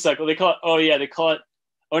honeysuckle. They call it. Oh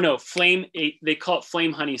no, They call it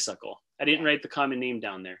flame honeysuckle. I didn't write the common name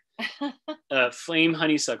down there. Flame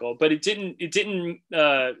honeysuckle, but it didn't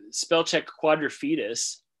spell check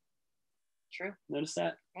quadrifetus. True. Notice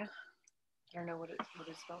that? Yeah. I don't know what it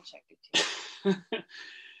spell checked it to.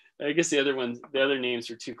 I guess the other names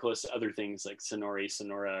were too close to other things like Sonora,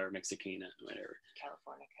 or Mexicana, whatever.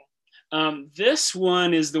 Californica. This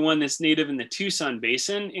one is the one that's native in the Tucson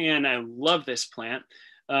Basin, and I love this plant.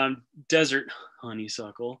 Desert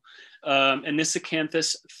honeysuckle.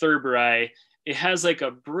 Anisacanthus thurberi. It has like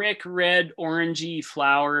a brick red, orangey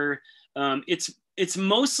flower. It's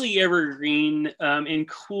mostly evergreen. In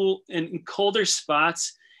colder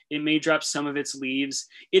spots, it may drop some of its leaves.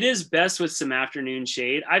 It is best with some afternoon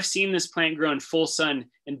shade. I've seen this plant grow in full sun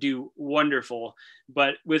and do wonderful,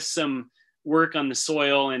 but with some work on the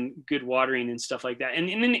soil and good watering and stuff like that. And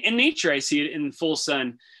in nature, I see it in full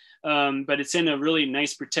sun, but it's in a really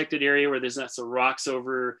nice protected area where there's lots of rocks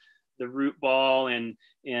over the root ball, and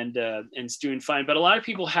it's doing fine. But a lot of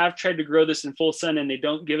people have tried to grow this in full sun, and they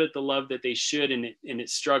don't give it the love that they should, and it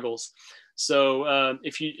struggles. So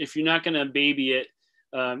if you're not going to baby it,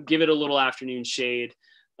 give it a little afternoon shade.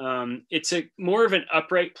 It's more of an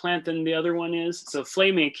upright plant than the other one is. So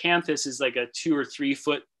flame Acanthaceae is like a 2 or 3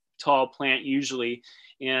 foot tall plant usually,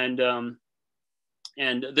 and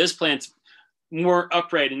this plant's more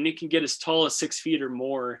upright, and it can get as tall as 6 feet or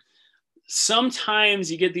more. Sometimes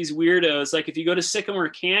you get these weirdos, like if you go to Sycamore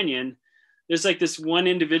Canyon, there's like this one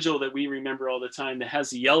individual that we remember all the time that has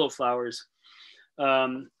the yellow flowers.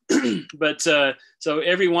 So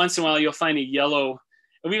every once in a while you'll find a yellow,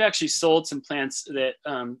 and we've actually sold some plants that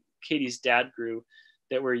Katie's dad grew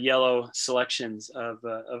that were yellow selections of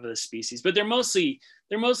the species, but they're mostly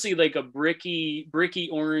like a bricky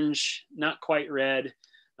orange, not quite red,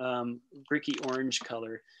 bricky orange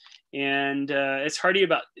color. And it's hardy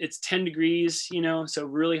it's 10 degrees, so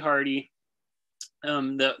really hardy.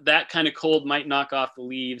 That kind of cold might knock off the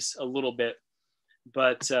leaves a little bit,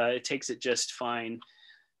 but it takes it just fine.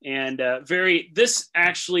 And this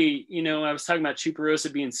actually, I was talking about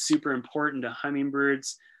chuparosa being super important to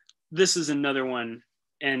hummingbirds. This is another one.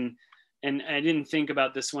 And I didn't think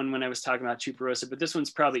about this one when I was talking about chuparosa, but this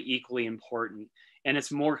one's probably equally important, and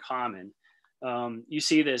it's more common. You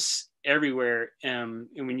see this everywhere. And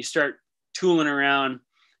when you start tooling around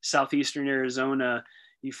southeastern Arizona,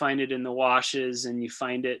 you find it in the washes, and you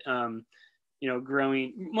find it,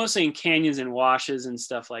 growing mostly in canyons and washes and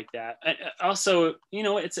stuff like that. Also,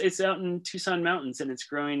 it's out in Tucson mountains, and it's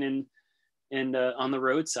growing in on the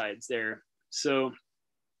roadsides there. So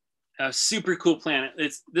a super cool plant.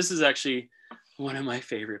 This is actually one of my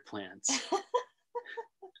favorite plants.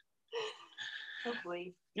 Oh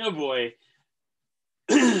boy. Oh boy.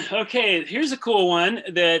 Okay, here's a cool one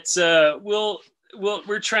that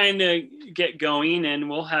we're trying to get going,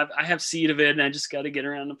 and I have seed of it, and I just got to get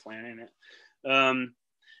around to planting it.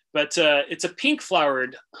 But it's a pink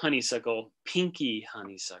flowered honeysuckle, pinky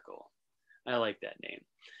honeysuckle. I like that name.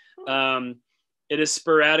 It is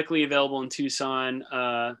sporadically available in Tucson.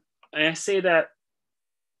 I say that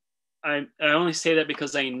I only say that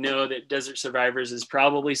because I know that Desert Survivors has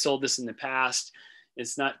probably sold this in the past.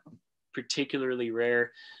 It's not particularly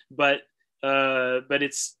rare, but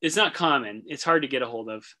it's not common. It's hard to get a hold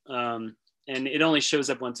of, and it only shows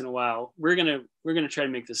up once in a while. We're gonna try to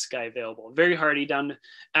make this guy available. Very hardy, down to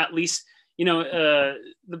at least, the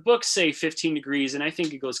books say 15 degrees, and I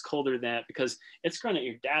think it goes colder than that because it's grown at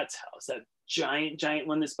your dad's house. That giant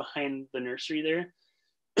one that's behind the nursery there,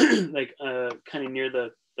 like kind of near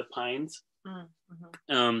the pines.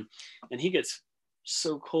 Mm-hmm. And he gets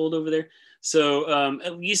so cold over there. So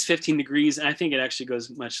at least 15 degrees. And I think it actually goes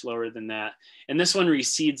much lower than that. And this one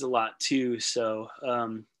recedes a lot too. So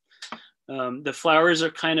the flowers are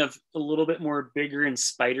kind of a little bit more bigger and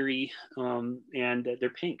spidery, and they're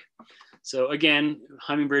pink. So again,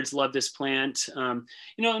 hummingbirds love this plant.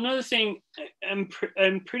 Another thing, I'm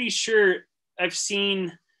pretty sure I've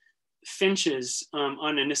seen finches on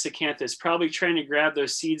Anisacanthus probably trying to grab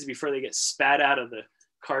those seeds before they get spat out of the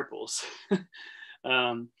carpels.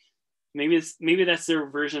 Maybe that's their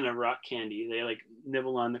version of rock candy. They like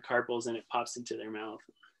nibble on the carpels and it pops into their mouth.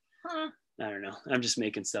 I don't know. I'm just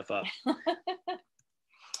making stuff up.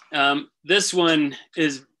 This one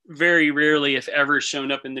is very rarely, if ever,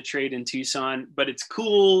 shown up in the trade in Tucson, but it's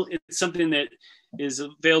cool. It's something that is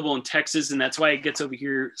available in Texas, and that's why it gets over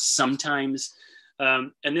here sometimes.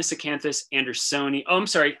 Anisacanthus andersoni. Oh, I'm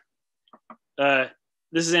sorry.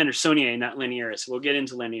 This is Andersoniae, not linearis. We'll get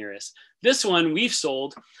into linearis. This one we've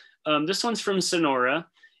sold. This one's from Sonora,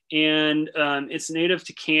 and it's native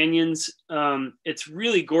to canyons. It's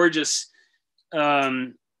really gorgeous.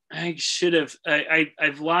 I've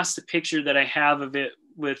lost the picture that I have of it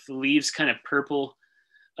with the leaves kind of purple.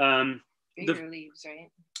 Bigger leaves, right?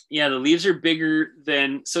 Yeah, the leaves are bigger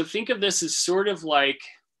than, so think of this as sort of like,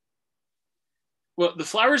 well, the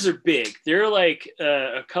flowers are big. They're like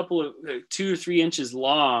a couple of 2 or 3 inches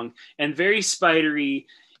long and very spidery,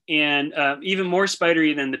 and even more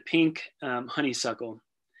spidery than the pink honeysuckle.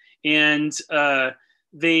 And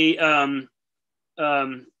they have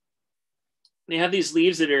these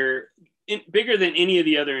leaves that are bigger than any of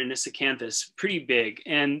the other Anisacanthus, pretty big,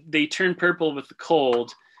 and they turn purple with the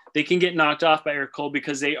cold. They can get knocked off by our cold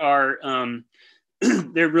because they are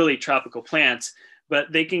they're really tropical plants,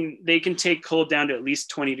 but they can take cold down to at least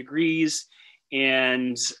 20 degrees,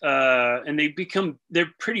 and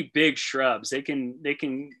they're pretty big shrubs. They can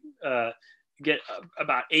get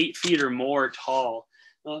about 8 feet or more tall.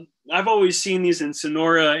 I've always seen these in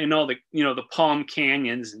Sonora in all the the Palm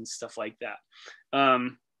Canyons and stuff like that,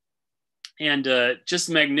 and just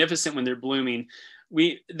magnificent when they're blooming.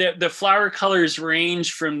 The flower colors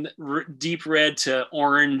range from deep red to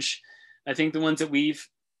orange. I think the ones that we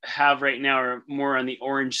have right now are more on the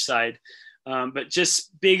orange side, but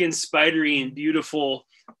just big and spidery and beautiful.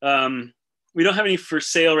 We don't have any for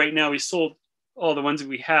sale right now. We sold all the ones that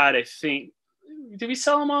we had, I think. Did we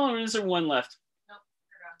sell them all, or is there one left? No,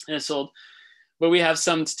 and it's sold. But we have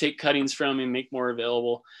some to take cuttings from and make more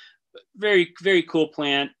available. Very, very cool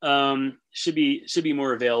plant. Should be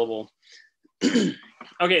more available.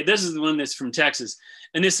 Okay, this is the one that's from Texas,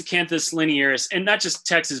 Anisacanthus linearis, and not just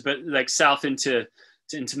Texas, but like south into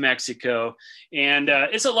Mexico. And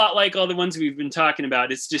it's a lot like all the ones we've been talking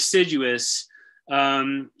about. It's deciduous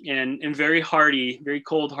and very hardy, very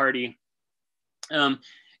cold hardy.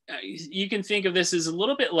 You can think of this as a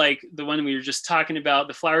little bit like the one we were just talking about.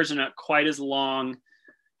 The flowers are not quite as long,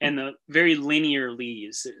 and the very linear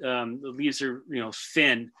leaves. The leaves are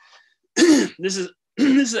thin. This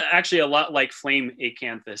is actually a lot like flame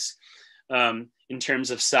acanthus in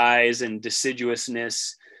terms of size and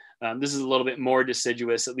deciduousness. This is a little bit more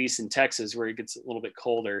deciduous, at least in Texas, where it gets a little bit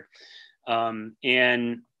colder. But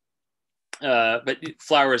it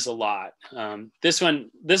flowers a lot. This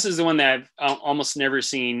is the one that I've almost never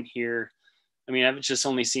seen here. I mean, I've just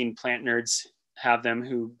only seen plant nerds have them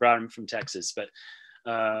who brought them from Texas, but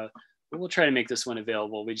we'll try to make this one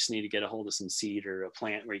available. We just need to get a hold of some seed or a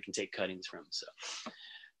plant where you can take cuttings from. So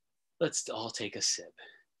let's all take a sip.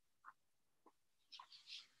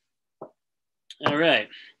 All right,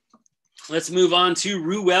 let's move on to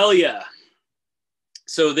Ruellia.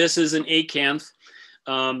 So this is an acanth.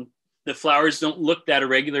 The flowers don't look that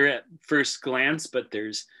irregular at first glance, but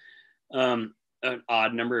there's an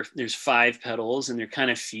odd number. There's 5 petals, and they're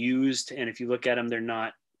kind of fused. And if you look at them, they're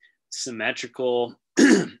not symmetrical.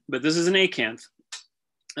 But this is an acanth,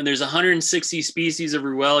 and there's 160 species of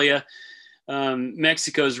Ruellia.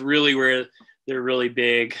 Mexico is really where they're really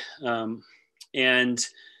big, but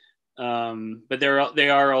they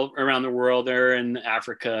are all around the world. They're in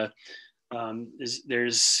Africa.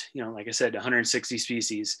 There's like I said, 160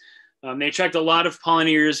 species. They attract a lot of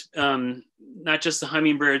pollinators, not just the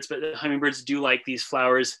hummingbirds, but the hummingbirds do like these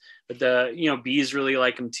flowers. But the bees really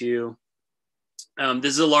like them too.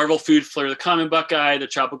 This is a larval food for the common buckeye, the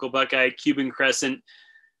tropical buckeye, Cuban crescent,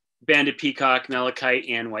 banded peacock, malachite,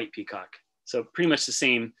 and white peacock. So pretty much the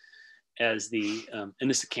same as the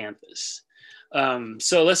Anisacanthus.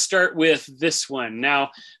 So let's start with this one.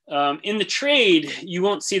 Now, in the trade, you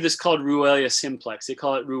won't see this called Ruellia simplex. They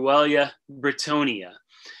call it Ruellia bretonia.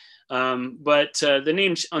 But the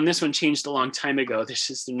name on this one changed a long time ago.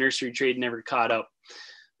 This is the nursery trade never caught up.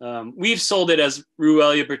 We've sold it as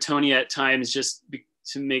Ruellia bretonia at times just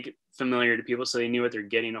to make it familiar to people so they knew what they're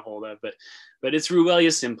getting a hold of. But it's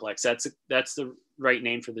Ruellia simplex. That's the right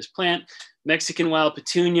name for this plant. Mexican wild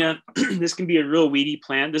petunia. This can be a real weedy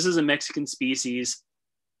plant. This is a Mexican species.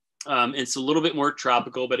 It's a little bit more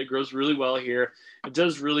tropical, but it grows really well here. It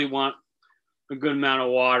does really want a good amount of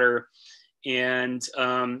water. And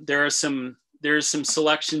there's some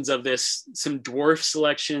selections of this, some dwarf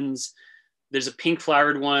selections. There's a pink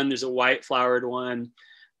flowered one. There's a white flowered one.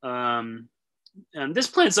 And this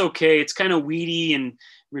plant's okay. It's kind of weedy and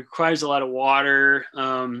requires a lot of water.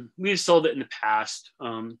 We've sold it in the past,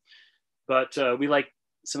 but we like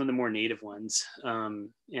some of the more native ones.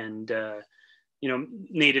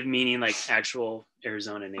 Native meaning like actual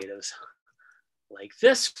Arizona natives. Like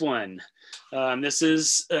this one. This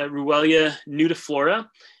is Ruellia nudiflora,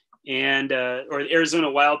 and or the Arizona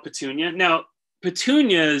wild petunia. Now,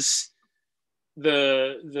 petunias,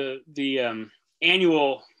 the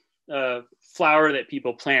annual flower that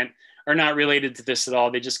people plant, are not related to this at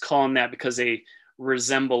all. They just call them that because they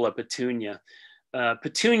resemble a petunia.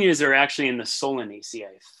 Petunias are actually in the Solanaceae,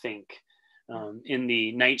 I think, in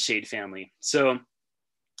the nightshade family. So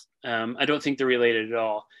I don't think they're related at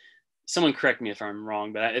all. Someone correct me if I'm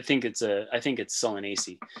wrong, but I think it's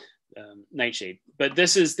Solanaceae, nightshade. But they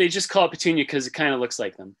just call it petunia because it kind of looks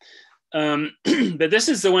like them. But this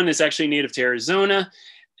is the one that's actually native to Arizona.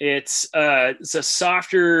 It's a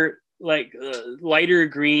softer, like lighter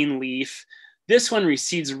green leaf. This one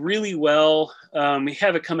reseeds really well. We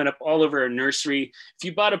have it coming up all over our nursery. If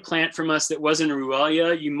you bought a plant from us that wasn't a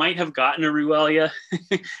Ruellia, you might have gotten a Ruellia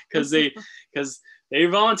because they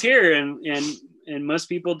volunteer and most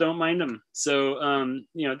people don't mind them. So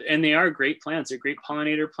and they are great plants. They're great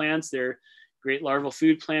pollinator plants. They're great larval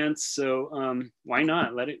food plants. So why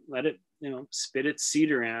not let it spit its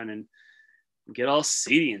seed around and get all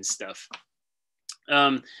seedy and stuff.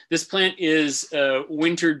 This plant is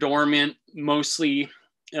winter dormant mostly.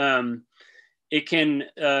 It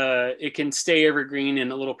can stay evergreen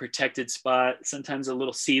in a little protected spot. Sometimes a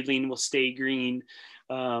little seedling will stay green.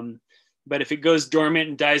 But if it goes dormant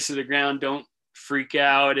and dies to the ground, don't freak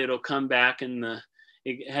out. It'll come back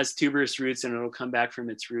it has tuberous roots, and it'll come back from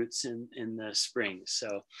its roots in the spring.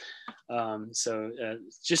 So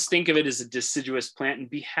just think of it as a deciduous plant and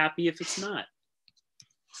be happy if it's not.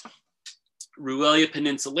 Ruellia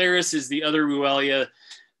peninsularis is the other Ruellia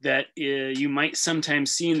that you might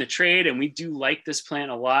sometimes see in the trade, and we do like this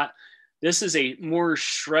plant a lot. This is a more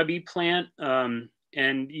shrubby plant,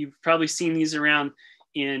 and you've probably seen these around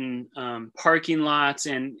in parking lots,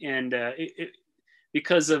 and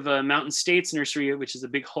because of Mountain States Nursery, which is a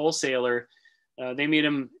big wholesaler, they made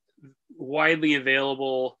them widely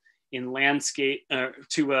available in landscape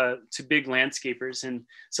to big landscapers, and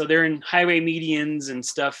so they're in highway medians and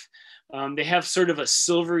stuff. They have sort of a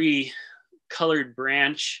silvery colored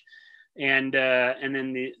branch, and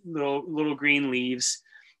then the little green leaves,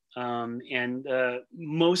 and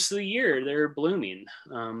most of the year they're blooming.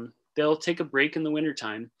 They'll take a break in the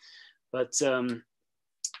wintertime, but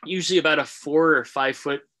usually about a 4 or 5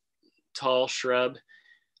 foot tall shrub.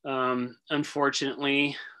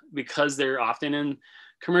 Unfortunately, because they're often in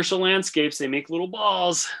commercial landscapes, they make little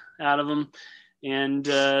balls out of them, and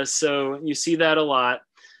so you see that a lot.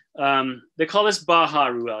 They call this Baja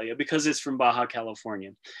Ruellia because it's from Baja,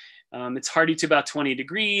 California. It's hardy to about 20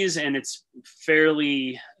 degrees, and it's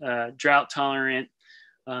fairly drought tolerant.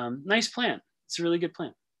 Nice plant. It's a really good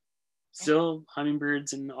plant. Still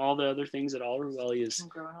hummingbirds and all the other things that all Ruellias. Can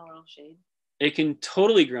grow in a little shade. It can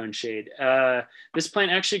totally grow in shade. This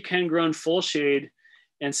plant actually can grow in full shade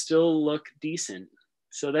and still look decent.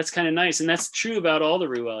 So that's kind of nice. And that's true about all the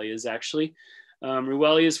Ruellias, actually.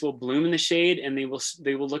 Ruellias will bloom in the shade, and they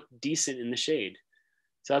will look decent in the shade.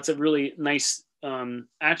 So that's a really nice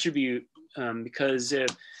attribute, because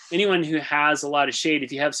anyone who has a lot of shade,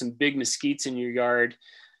 if you have some big mesquites in your yard,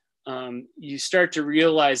 you start to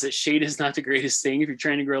realize that shade is not the greatest thing if you're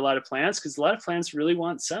trying to grow a lot of plants, because a lot of plants really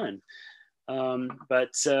want sun.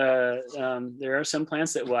 But there are some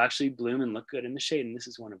plants that will actually bloom and look good in the shade, and this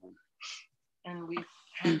is one of them. And we've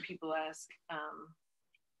had people ask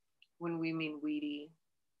when we mean weedy.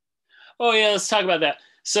 Oh yeah, let's talk about that.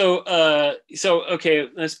 So okay,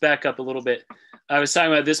 let's back up a little bit. I was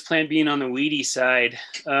talking about this plant being on the weedy side.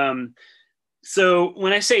 So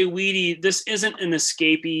when I say weedy, this isn't an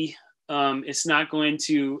escapee. It's not going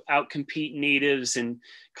to outcompete natives and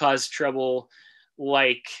cause trouble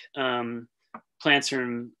like plants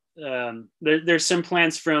from, there's some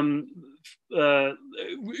plants from,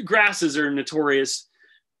 grasses are notorious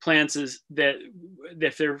plants that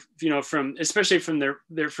if they're, from, especially from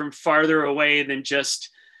they're from farther away than just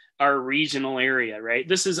our regional area, right?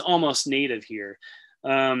 This is almost native here.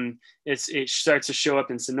 It starts to show up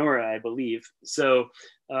in Sonora, I believe. So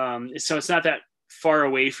it's not that far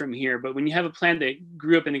away from here, but when you have a plant that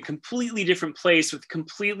grew up in a completely different place with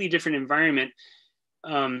completely different environment,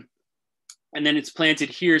 and then it's planted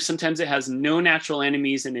here. Sometimes it has no natural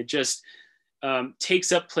enemies, and it just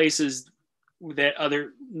takes up places that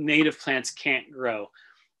other native plants can't grow.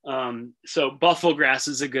 So buffalo grass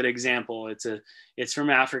is a good example. It's from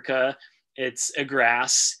Africa. It's a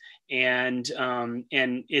grass, and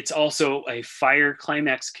it's also a fire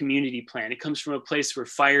climax community plant. It comes from a place where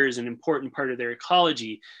fire is an important part of their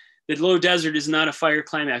ecology. The low desert is not a fire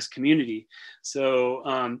climax community.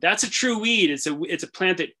 So that's a true weed. It's a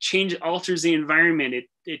plant that alters the environment.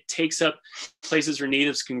 It takes up places where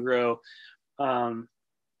natives can grow.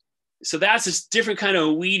 So that's a different kind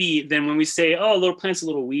of weedy than when we say, oh, a little plant's a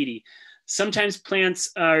little weedy. Sometimes plants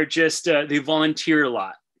are just, they volunteer a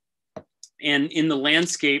lot. And in the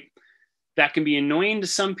landscape, that can be annoying to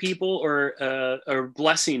some people or a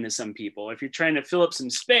blessing to some people. If you're trying to fill up some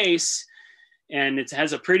space and it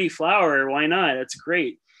has a pretty flower, why not? That's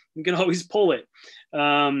great. You can always pull it.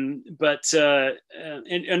 And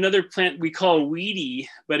another plant we call weedy,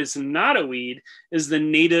 but it's not a weed, is the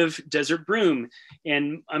native desert broom.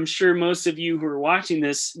 And I'm sure most of you who are watching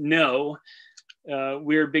this know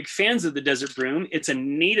we're big fans of the desert broom. It's a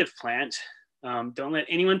native plant. Don't let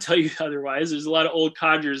anyone tell you otherwise. There's a lot of old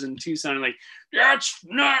codgers in Tucson like, that's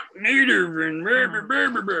not native. And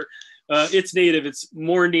it's native. It's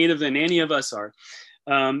more native than any of us are.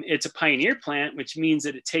 It's a pioneer plant, which means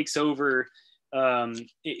that it takes over.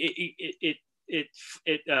 It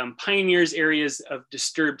pioneers areas of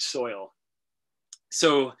disturbed soil.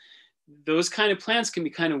 So those kind of plants can be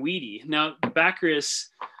kind of weedy. Now, the Baccharis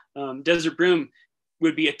desert broom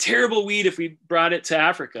would be a terrible weed if we brought it to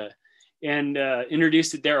Africa and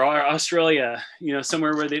introduced it there, or Australia,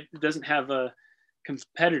 somewhere where it doesn't have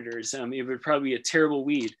competitors. It would probably be a terrible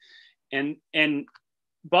weed. And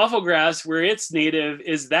buffalo grass, where it's native,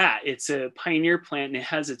 is that it's a pioneer plant and it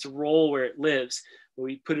has its role where it lives. But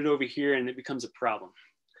we put it over here and it becomes a problem.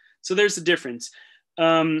 So there's the difference.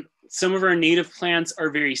 Some of our native plants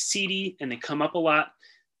are very seedy and they come up a lot.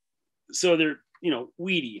 So they're,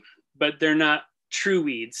 weedy, but they're not true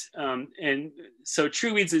weeds. And so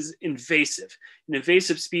true weeds is invasive. An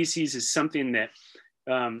invasive species is something that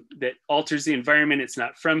alters the environment. It's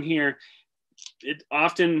not from here. It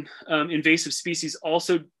often, invasive species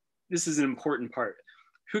also, this is an important part.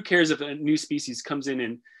 Who cares if a new species comes in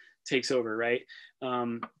and takes over, right?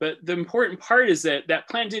 But the important part is that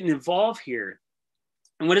plant didn't evolve here.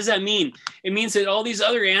 And what does that mean? It means that all these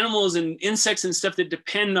other animals and insects and stuff that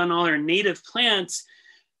depend on all our native plants,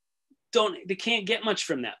 they can't get much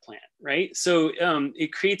from that plant, right? So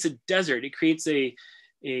it creates a desert. It creates a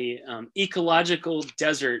ecological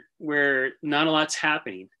desert where not a lot's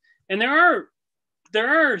happening. And there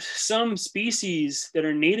are some species that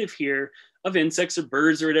are native here of insects or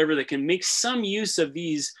birds or whatever that can make some use of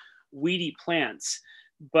these weedy plants.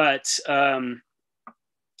 But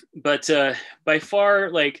by far,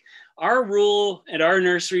 like, our rule at our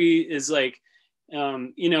nursery is like,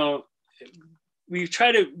 we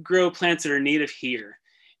try to grow plants that are native here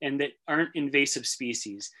and that aren't invasive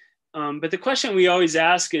species. But the question we always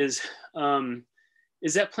ask is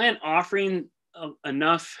that plant offering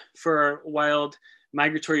enough for our wild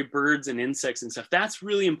migratory birds and insects and stuff? That's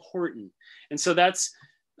really important. And so that's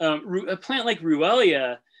a plant like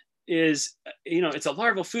Ruellia is, it's a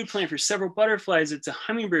larval food plant for several butterflies. It's a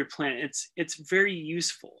hummingbird plant. It's very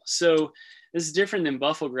useful. So this is different than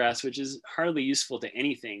buffalo grass, which is hardly useful to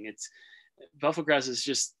anything. Buffalo grass is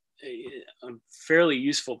just a fairly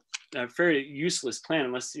useless plant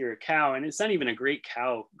unless you're a cow, and it's not even a great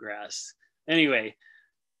cow grass. Anyway,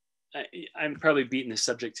 I'm probably beating the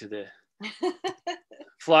subject to the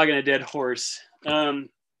flogging a dead horse.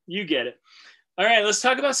 You get it. All right, let's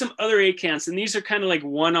talk about some other acanthaceae. And these are kind of like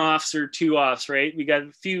one-offs or two-offs, right? We got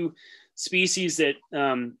a few species that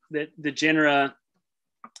the genera,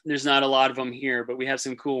 there's not a lot of them here, but we have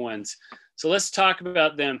some cool ones. So let's talk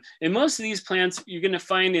about them. And most of these plants you're going to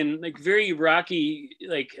find in like very rocky,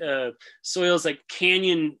 like soils, like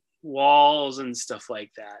canyon walls and stuff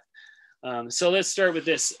like that. So let's start with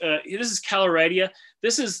this. This is Caloridia.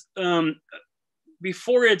 This is,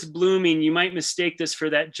 before it's blooming, you might mistake this for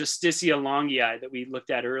that Justicia longii that we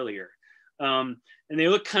looked at earlier. And they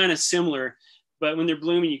look kind of similar, but when they're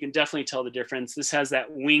blooming, you can definitely tell the difference. This has that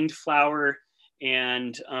winged flower,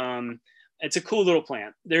 and it's a cool little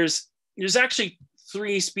plant. There's actually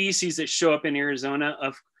 3 species that show up in Arizona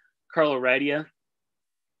of Caloridia.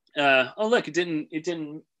 Oh, look, it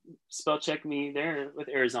didn't spell check me there with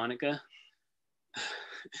Arizonica.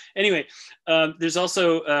 Anyway, there's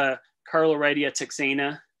also Caloridia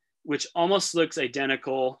texana, which almost looks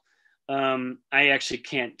identical. I actually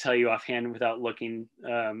can't tell you offhand without looking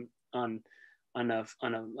on a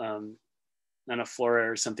on a flora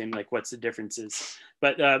or something, like what's the differences.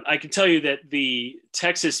 But I can tell you that the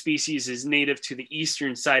Texas species is native to the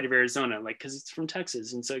eastern side of Arizona, like because it's from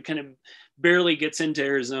Texas, and so it kind of barely gets into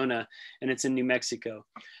Arizona, and it's in New Mexico.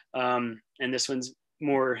 And this one's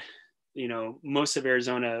more, most of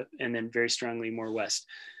Arizona, and then very strongly more west.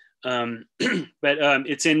 But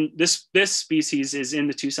it's in this species is in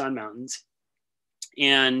the Tucson Mountains,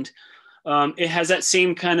 and it has that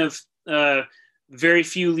same kind of very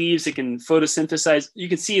few leaves. It can photosynthesize. You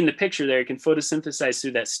can see in the picture there, it can photosynthesize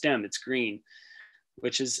through that stem. It's green,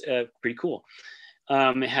 which is pretty cool.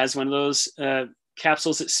 It has one of those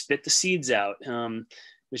capsules that spit the seeds out,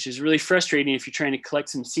 which is really frustrating if you're trying to collect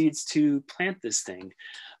some seeds to plant this thing.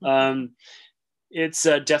 It's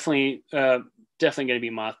definitely going to be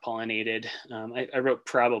moth pollinated. I wrote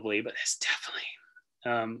probably, but it's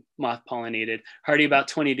definitely moth pollinated. Hardy about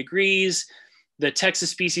 20 degrees. The Texas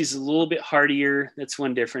species is a little bit hardier. That's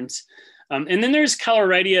one difference. And then there's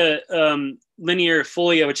California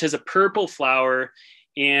linearifolia, which has a purple flower,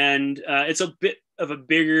 and it's a bit of a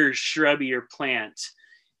bigger, shrubbier plant.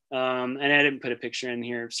 And I didn't put a picture in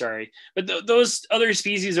here, sorry. But those other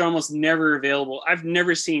species are almost never available. I've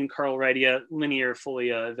never seen California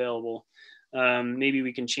linearifolia available. Maybe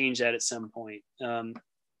we can change that at some point.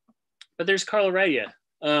 But there's California,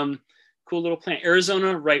 cool little plant.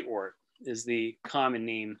 Arizona rightwort is the common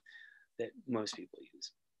name that most people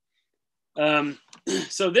use.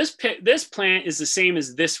 So this plant is the same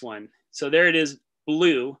as this one. So there it is,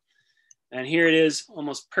 blue, and here it is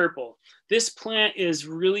almost purple. This plant is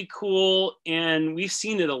really cool, and we've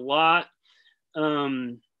seen it a lot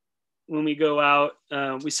when we go out.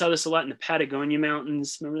 We saw this a lot in the Patagonia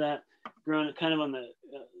Mountains. Remember that? Growing kind of on the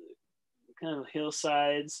kind of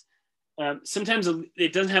hillsides. Sometimes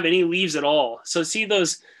it doesn't have any leaves at all. So see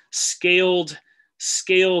those scaled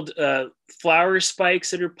flower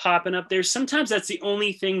spikes that are popping up there? Sometimes that's the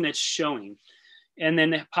only thing that's showing. And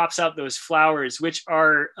then it pops out those flowers, which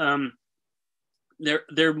are,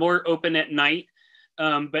 they're more open at night.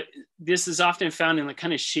 But this is often found in like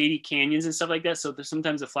kind of shady canyons and stuff like that. So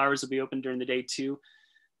sometimes the flowers will be open during the day too.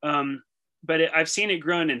 But I've seen it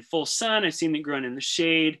growing in full sun. I've seen it growing in the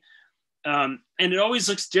shade. And it always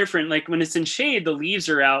looks different. Like when it's in shade, the leaves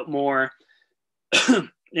are out more.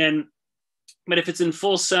 But if it's in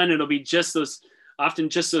full sun, it'll be often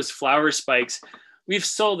just those flower spikes. We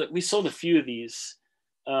sold a few of these,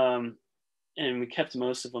 and we kept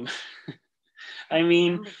most of them. I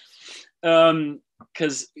mean,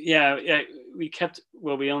 because we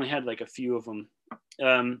only had like a few of them.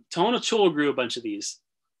 Tohono Chul grew a bunch of these.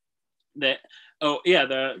 I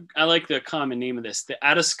like the common name of this, the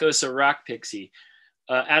Atascosa rock pixie.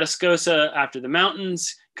 Atascosa after the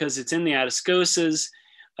mountains because it's in the Atascosas,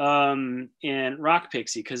 and rock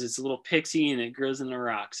pixie because it's a little pixie and it grows in the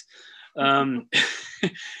rocks.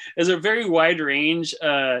 There's a very wide range,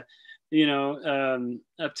 up to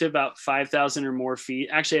about 5,000 or more feet.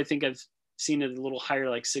 Actually, I think I've seen it a little higher,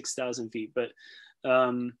 like 6,000 feet, but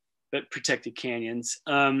protected canyons.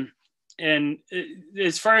 And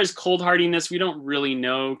as far as cold hardiness, we don't really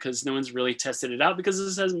know because no one's really tested it out because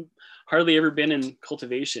this hasn't hardly ever been in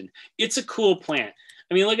cultivation. It's a cool plant.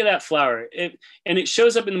 I mean, look at that flower. And it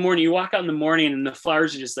shows up in the morning. You walk out in the morning and the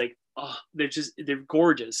flowers are just like, oh, they're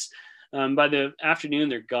gorgeous. By the afternoon,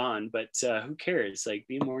 they're gone, but who cares? Like,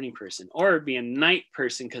 be a morning person or be a night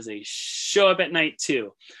person because they show up at night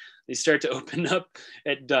too. They start to open up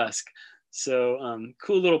at dusk. So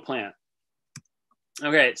cool little plant.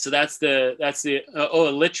 Okay, so that's the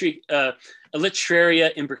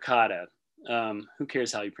Elytraria imbricata. Who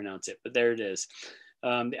cares how you pronounce it? But there it is.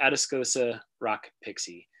 The Atascosa rock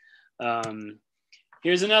pixie.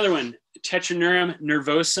 Here's another one, Tetranerum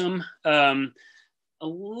nervosum. A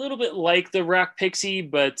little bit like the rock pixie,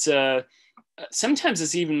 but sometimes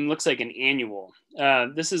this even looks like an annual.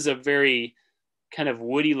 This is a very kind of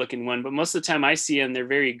woody looking one, but most of the time I see them, they're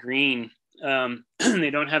very green. They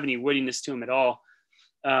don't have any woodiness to them at all.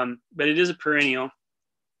 But it is a perennial,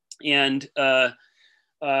 and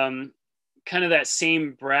kind of that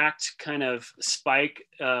same bract kind of spike,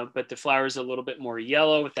 but the flower's a little bit more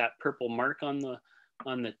yellow with that purple mark on the,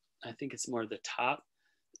 I think it's more the top.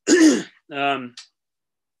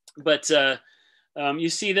 But you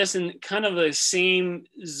see this in kind of the same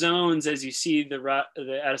zones as you see the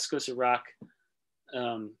Atascosa rock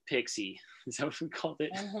pixie. Is that what we called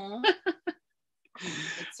it?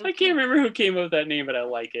 So I can't remember who came up with that name, but I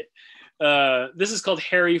like it. This is called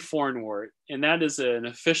hairy thornwort, and that is an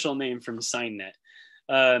official name from SignNet.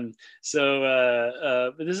 But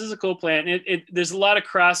this is a cool plant. There's a lot of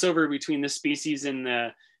crossover between this species and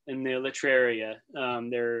the in the Literaria.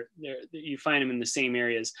 You find them in the same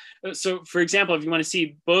areas. So for example, if you want to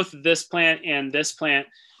see both this plant and this plant,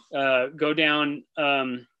 go down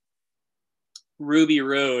Ruby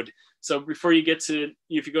Road. So before you get to,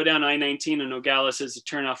 if you go down I-19 in Nogales, is a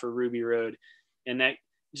turn off for Ruby Road, and that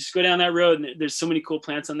just go down that road, and there's so many cool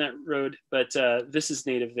plants on that road. But this is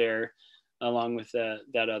native there, along with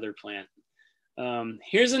that other plant.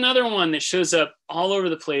 Here's another one that shows up all over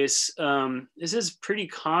the place. This is pretty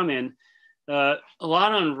common, a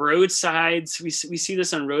lot on roadsides. We see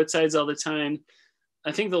this on roadsides all the time.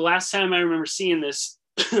 I think the last time I remember seeing this,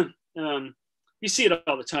 we see it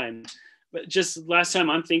all the time, but just last time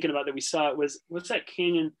I'm thinking about that we saw it was, what's that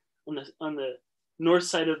canyon on the north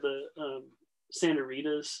side of the Santa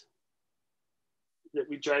Rita's that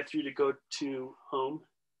we drive through to go to home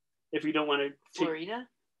if we don't want to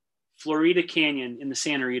Florida Canyon in the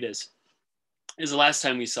Santa Rita's is the last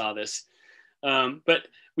time we saw this. But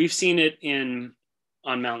we've seen it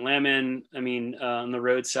on Mount Lemmon. I mean, on the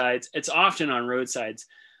roadsides. It's often on roadsides,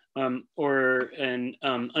 or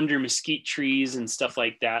under mesquite trees and stuff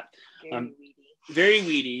like that. Very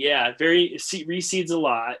weedy, yeah. Reseeds a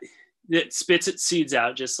lot. It spits its seeds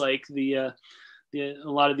out just like a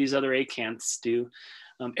lot of these other acanths do.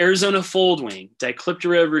 Arizona foldwing,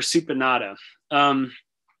 Dicliptera versupinata.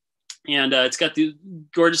 And it's got the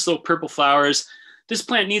gorgeous little purple flowers. This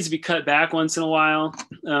plant needs to be cut back once in a while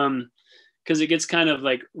because it gets kind of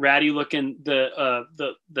like ratty looking. The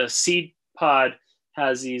seed pod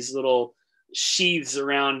has these little sheaths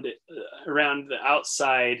around the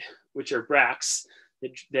outside, which are bracts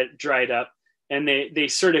that dried up, and they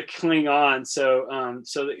sort of cling on. So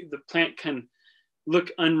the plant can look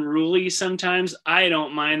unruly sometimes. I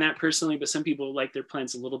don't mind that personally, but some people like their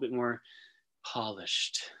plants a little bit more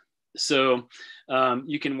polished. So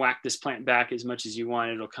you can whack this plant back as much as you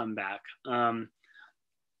want. It'll come back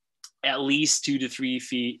at least 2 to 3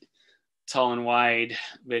 feet tall and wide,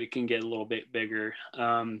 but it can get a little bit bigger.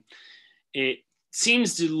 It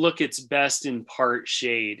seems to look its best in part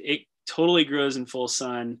shade. It totally grows in full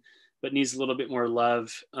sun, but needs a little bit more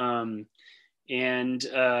love. And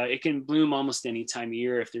it can bloom almost any time of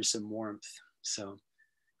year if there's some warmth. So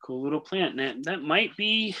cool little plant. And that might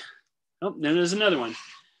be, oh, then there's another one.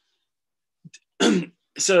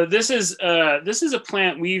 So this is a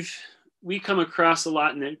plant we come across a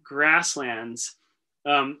lot in the grasslands.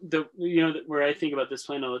 Where I think about this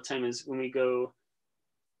plant all the time is when we go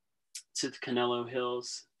to the Canelo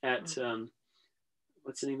Hills at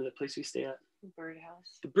what's the name of the place we stay at?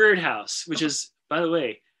 Birdhouse. The Birdhouse, which is, by the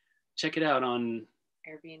way, check it out on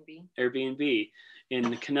Airbnb in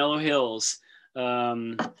the Canelo Hills.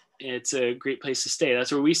 It's a great place to stay.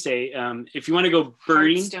 That's where we stay. If you want to go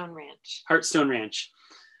birding, Heartstone Ranch.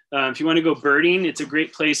 If you want to go birding, it's a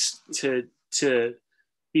great place to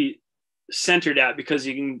be centered at, because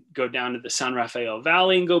you can go down to the San Rafael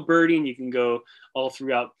Valley and go birding. You can go all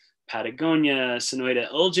throughout Patagonia, Sonoyta,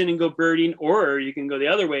 Elgin and go birding, or you can go the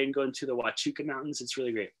other way and go into the Huachuca Mountains. It's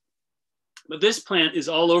really great. But this plant is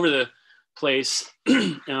all over the place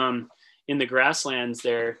in the grasslands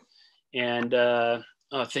there. And oh,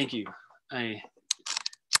 thank you.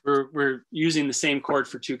 We're using the same cord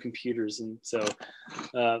for 2 computers, and so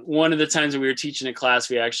one of the times that we were teaching a class,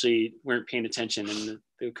 we actually weren't paying attention, and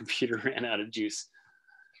the computer ran out of juice.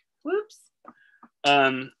 Whoops.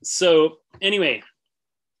 So anyway,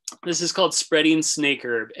 this is called spreading snake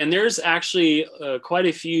herb, and there's actually quite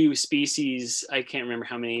a few species. I can't remember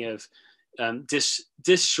how many of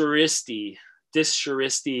Dyschoristi,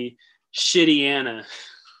 shittiana.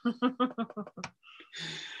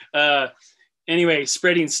 Anyway,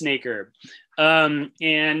 spreading snake herb. I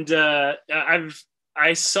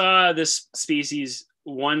saw this species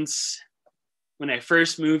once when I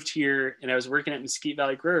first moved here, and I was working at Mesquite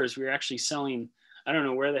Valley Growers. We were actually selling, I don't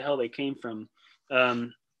know where the hell they came from, but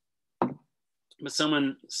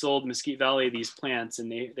someone sold Mesquite Valley these plants,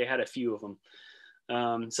 and they had a few of them.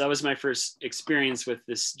 So that was my first experience with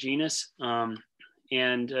this genus.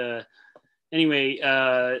 Anyway,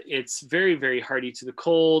 it's very, very hardy to the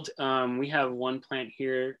cold. We have one plant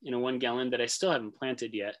here in a 1 gallon that I still haven't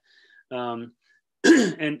planted yet. And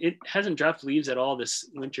it hasn't dropped leaves at all this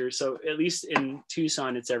winter. So at least in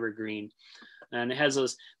Tucson, it's evergreen. And it has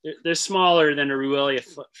those, they're smaller than a Ruellia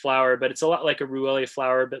flower, but it's a lot like a Ruellia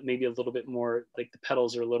flower, but maybe a little bit more, like the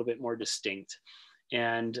petals are a little bit more distinct.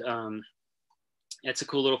 And it's a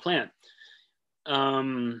cool little plant.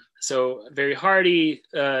 So very hardy,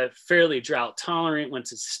 fairly drought tolerant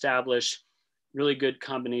once it's established, really good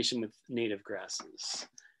combination with native grasses.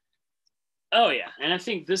 Oh yeah, and I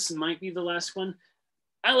think this might be the last one.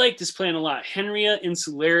 I like this plant a lot, Henria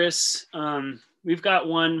insularis. we've got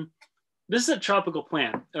one. This is a tropical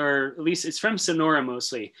plant, or at least it's from Sonora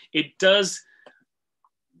mostly. It does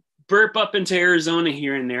burp up into Arizona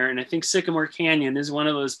here and there, and I think Sycamore Canyon is one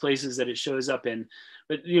of those places that it shows up in.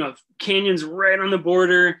 But canyons right on the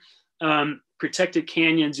border, protected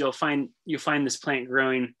canyons, you'll find this plant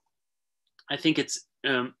growing. I think it's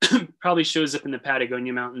probably shows up in the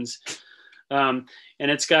Patagonia Mountains. And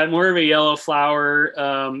it's got more of a yellow flower,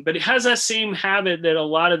 but it has that same habit that a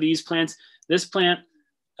lot of these plants, this plant,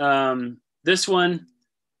 this one,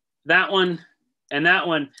 that one, and that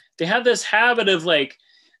one, they have this habit of like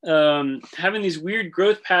having these weird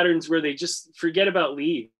growth patterns where they just forget about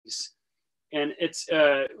leaves. And it's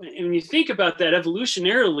and when you think about that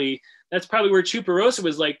evolutionarily, that's probably where chuparosa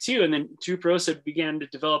was like too. And then chuparosa began to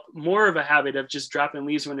develop more of a habit of just dropping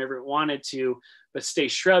leaves whenever it wanted to, but stay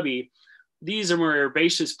shrubby. These are more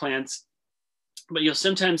herbaceous plants, but you'll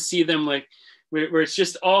sometimes see them like where it's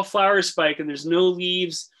just all flower spike and there's no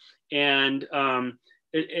leaves, and then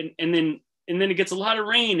it gets a lot of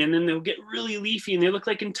rain, and then they'll get really leafy and they look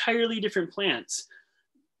like entirely different plants.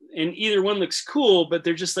 And either one looks cool, but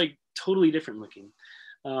they're just like totally different looking.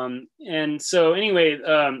 And so anyway,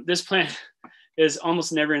 this plant is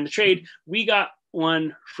almost never in the trade. We got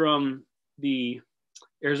one from the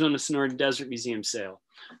Arizona Sonora Desert Museum sale.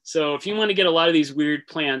 So if you want to get a lot of these weird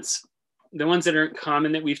plants, the ones that aren't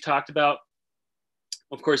common that we've talked about,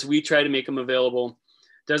 of course, we try to make them available.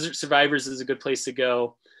 Desert Survivors is a good place to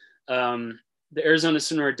go. The Arizona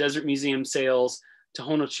Sonora Desert Museum sales,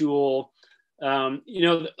 Tohono Chul,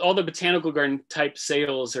 all the botanical garden type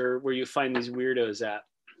sales are where you find these weirdos at.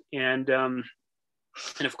 And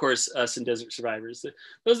of course, us and Desert Survivors.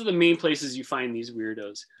 Those are the main places you find these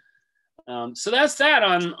weirdos. So that's that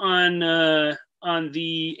on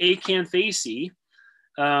the Acanthaceae.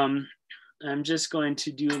 I'm just going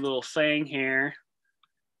to do a little thing here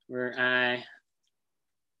where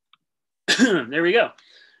there we go.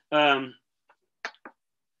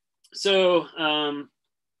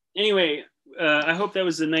 Anyway, I hope that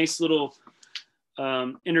was a nice little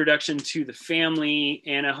introduction to the family,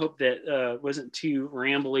 and I hope that wasn't too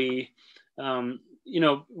rambly.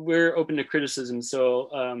 We're open to criticism,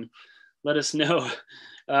 so let us know.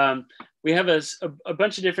 We have a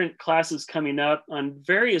bunch of different classes coming up on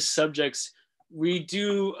various subjects. We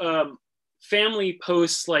do family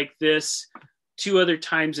posts like this 2 other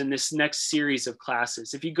times in this next series of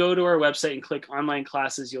classes. If you go to our website and click online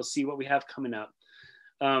classes, you'll see what we have coming up.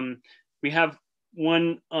 We have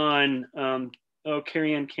one on,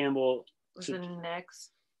 Carrie Ann Campbell. The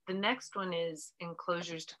next one is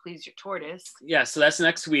enclosures to please your tortoise. Yeah, so that's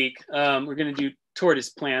next week. We're going to do tortoise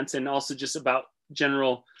plants and also just about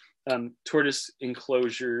general tortoise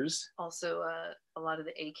enclosures. Also, a lot of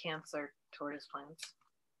the acanths are tortoise plants.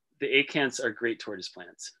 The acanths are great tortoise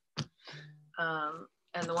plants. And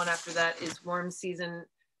the one after that is warm season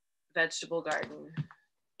vegetable garden.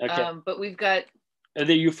 Okay. But we've got the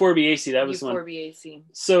Euphorbiaceae, that was one. Euphorbiaceae.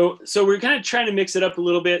 So we're kind of trying to mix it up a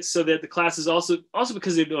little bit so that the classes also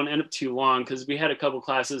because they don't end up too long, because we had a couple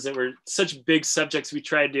classes that were such big subjects, we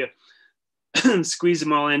tried to squeeze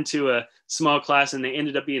them all into a small class and they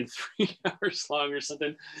ended up being 3 hours long or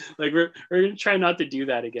something. Like we're going to try not to do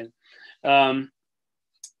that again.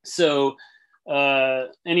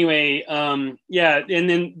 Anyway, and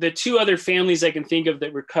then the 2 other families I can think of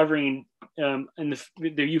that we're covering in the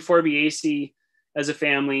Euphorbiaceae as a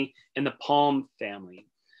family and the palm family.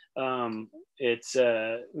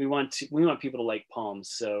 We want people to like palms,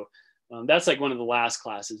 so that's like one of the last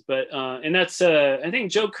classes. But and that's I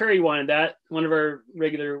think Joe Curry wanted that. One of our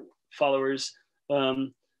regular followers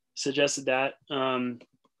suggested that, and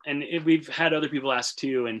we've had other people ask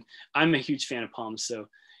too. And I'm a huge fan of palms, so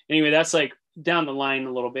anyway, that's like down the line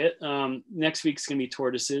a little bit. Next week's gonna be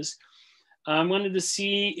tortoises. I wanted to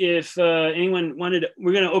see if anyone wanted.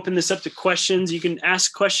 We're going to open this up to questions. You can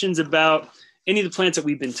ask questions about any of the plants that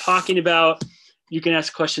we've been talking about. You can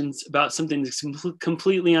ask questions about something that's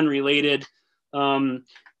completely unrelated.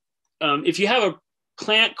 If you have a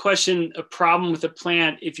plant question, a problem with a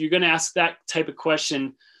plant, if you're going to ask that type of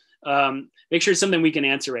question, make sure it's something we can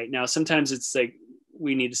answer right now. Sometimes it's like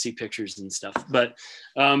we need to see pictures and stuff. But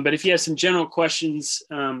if you have some general questions,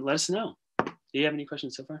 let us know. Do you have any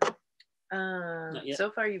questions so far? So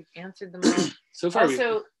far you've answered them all. So far,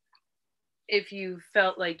 also, if you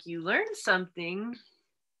felt like you learned something,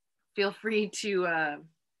 feel free to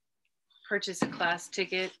purchase a class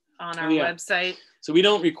ticket on our website. So we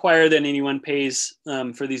don't require that anyone pays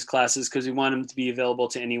for these classes because we want them to be available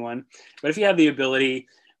to anyone. But if you have the ability,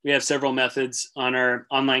 we have several methods on our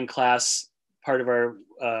online class part of our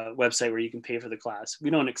website where you can pay for the class. We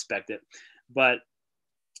don't expect it, but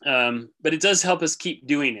But it does help us keep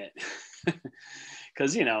doing it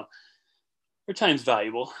because, you know, our time's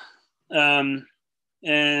valuable.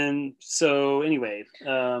 And so anyway,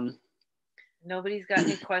 nobody's got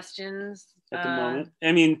any questions at the moment.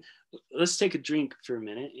 I mean, let's take a drink for a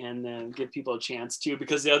minute and give people a chance to,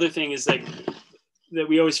 because the other thing is like that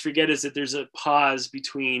we always forget is that there's a pause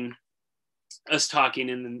between us talking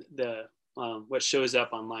and the what shows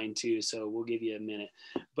up online too. So we'll give you a minute,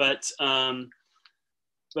 but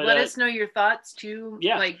let us know your thoughts too.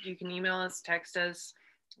 Yeah. Like you can email us, text us,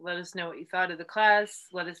 let us know what you thought of the class.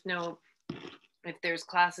 Let us know if there's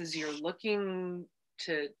classes you're looking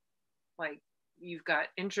to, like you've got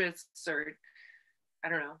interests or I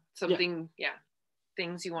don't know, something,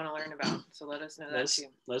 things you want to learn about. So let us know that too.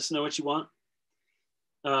 Let us know what you want.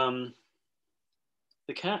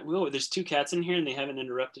 The cat, whoa, there's 2 cats in here and they haven't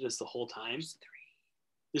interrupted us the whole time.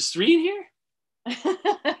 There's 3 in here?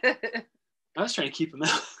 I was trying to keep them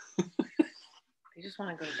out. They just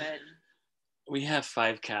want to go to bed. We have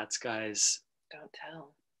 5 cats, guys. Don't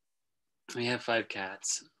tell. We have 5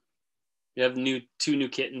 cats. We have 2 new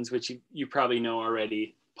kittens, which you probably know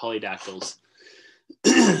already, polydactyls.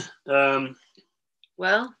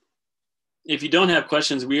 Well, if you don't have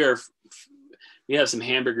questions, we have some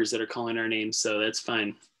hamburgers that are calling our names, so that's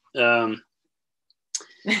fine.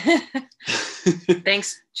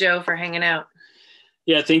 Thanks, Joe, for hanging out.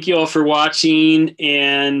 Yeah, thank you all for watching.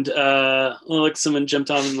 And look, someone jumped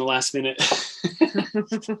on in the last minute.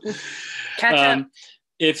 Catch up.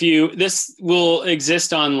 This will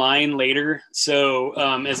exist online later, so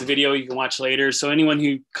as a video you can watch later. So anyone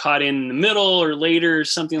who caught in the middle or later or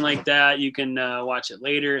something like that, you can watch it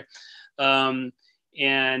later. And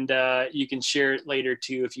you can share it later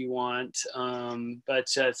too if you want. But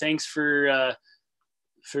thanks for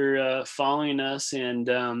following us,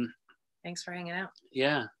 and thanks for hanging out.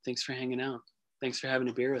 Yeah, thanks for hanging out. Thanks for having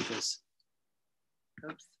a beer with us.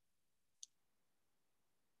 Oops.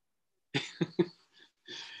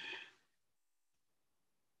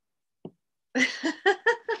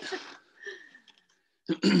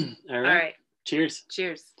 All right. Cheers.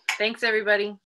 Cheers. Thanks, everybody.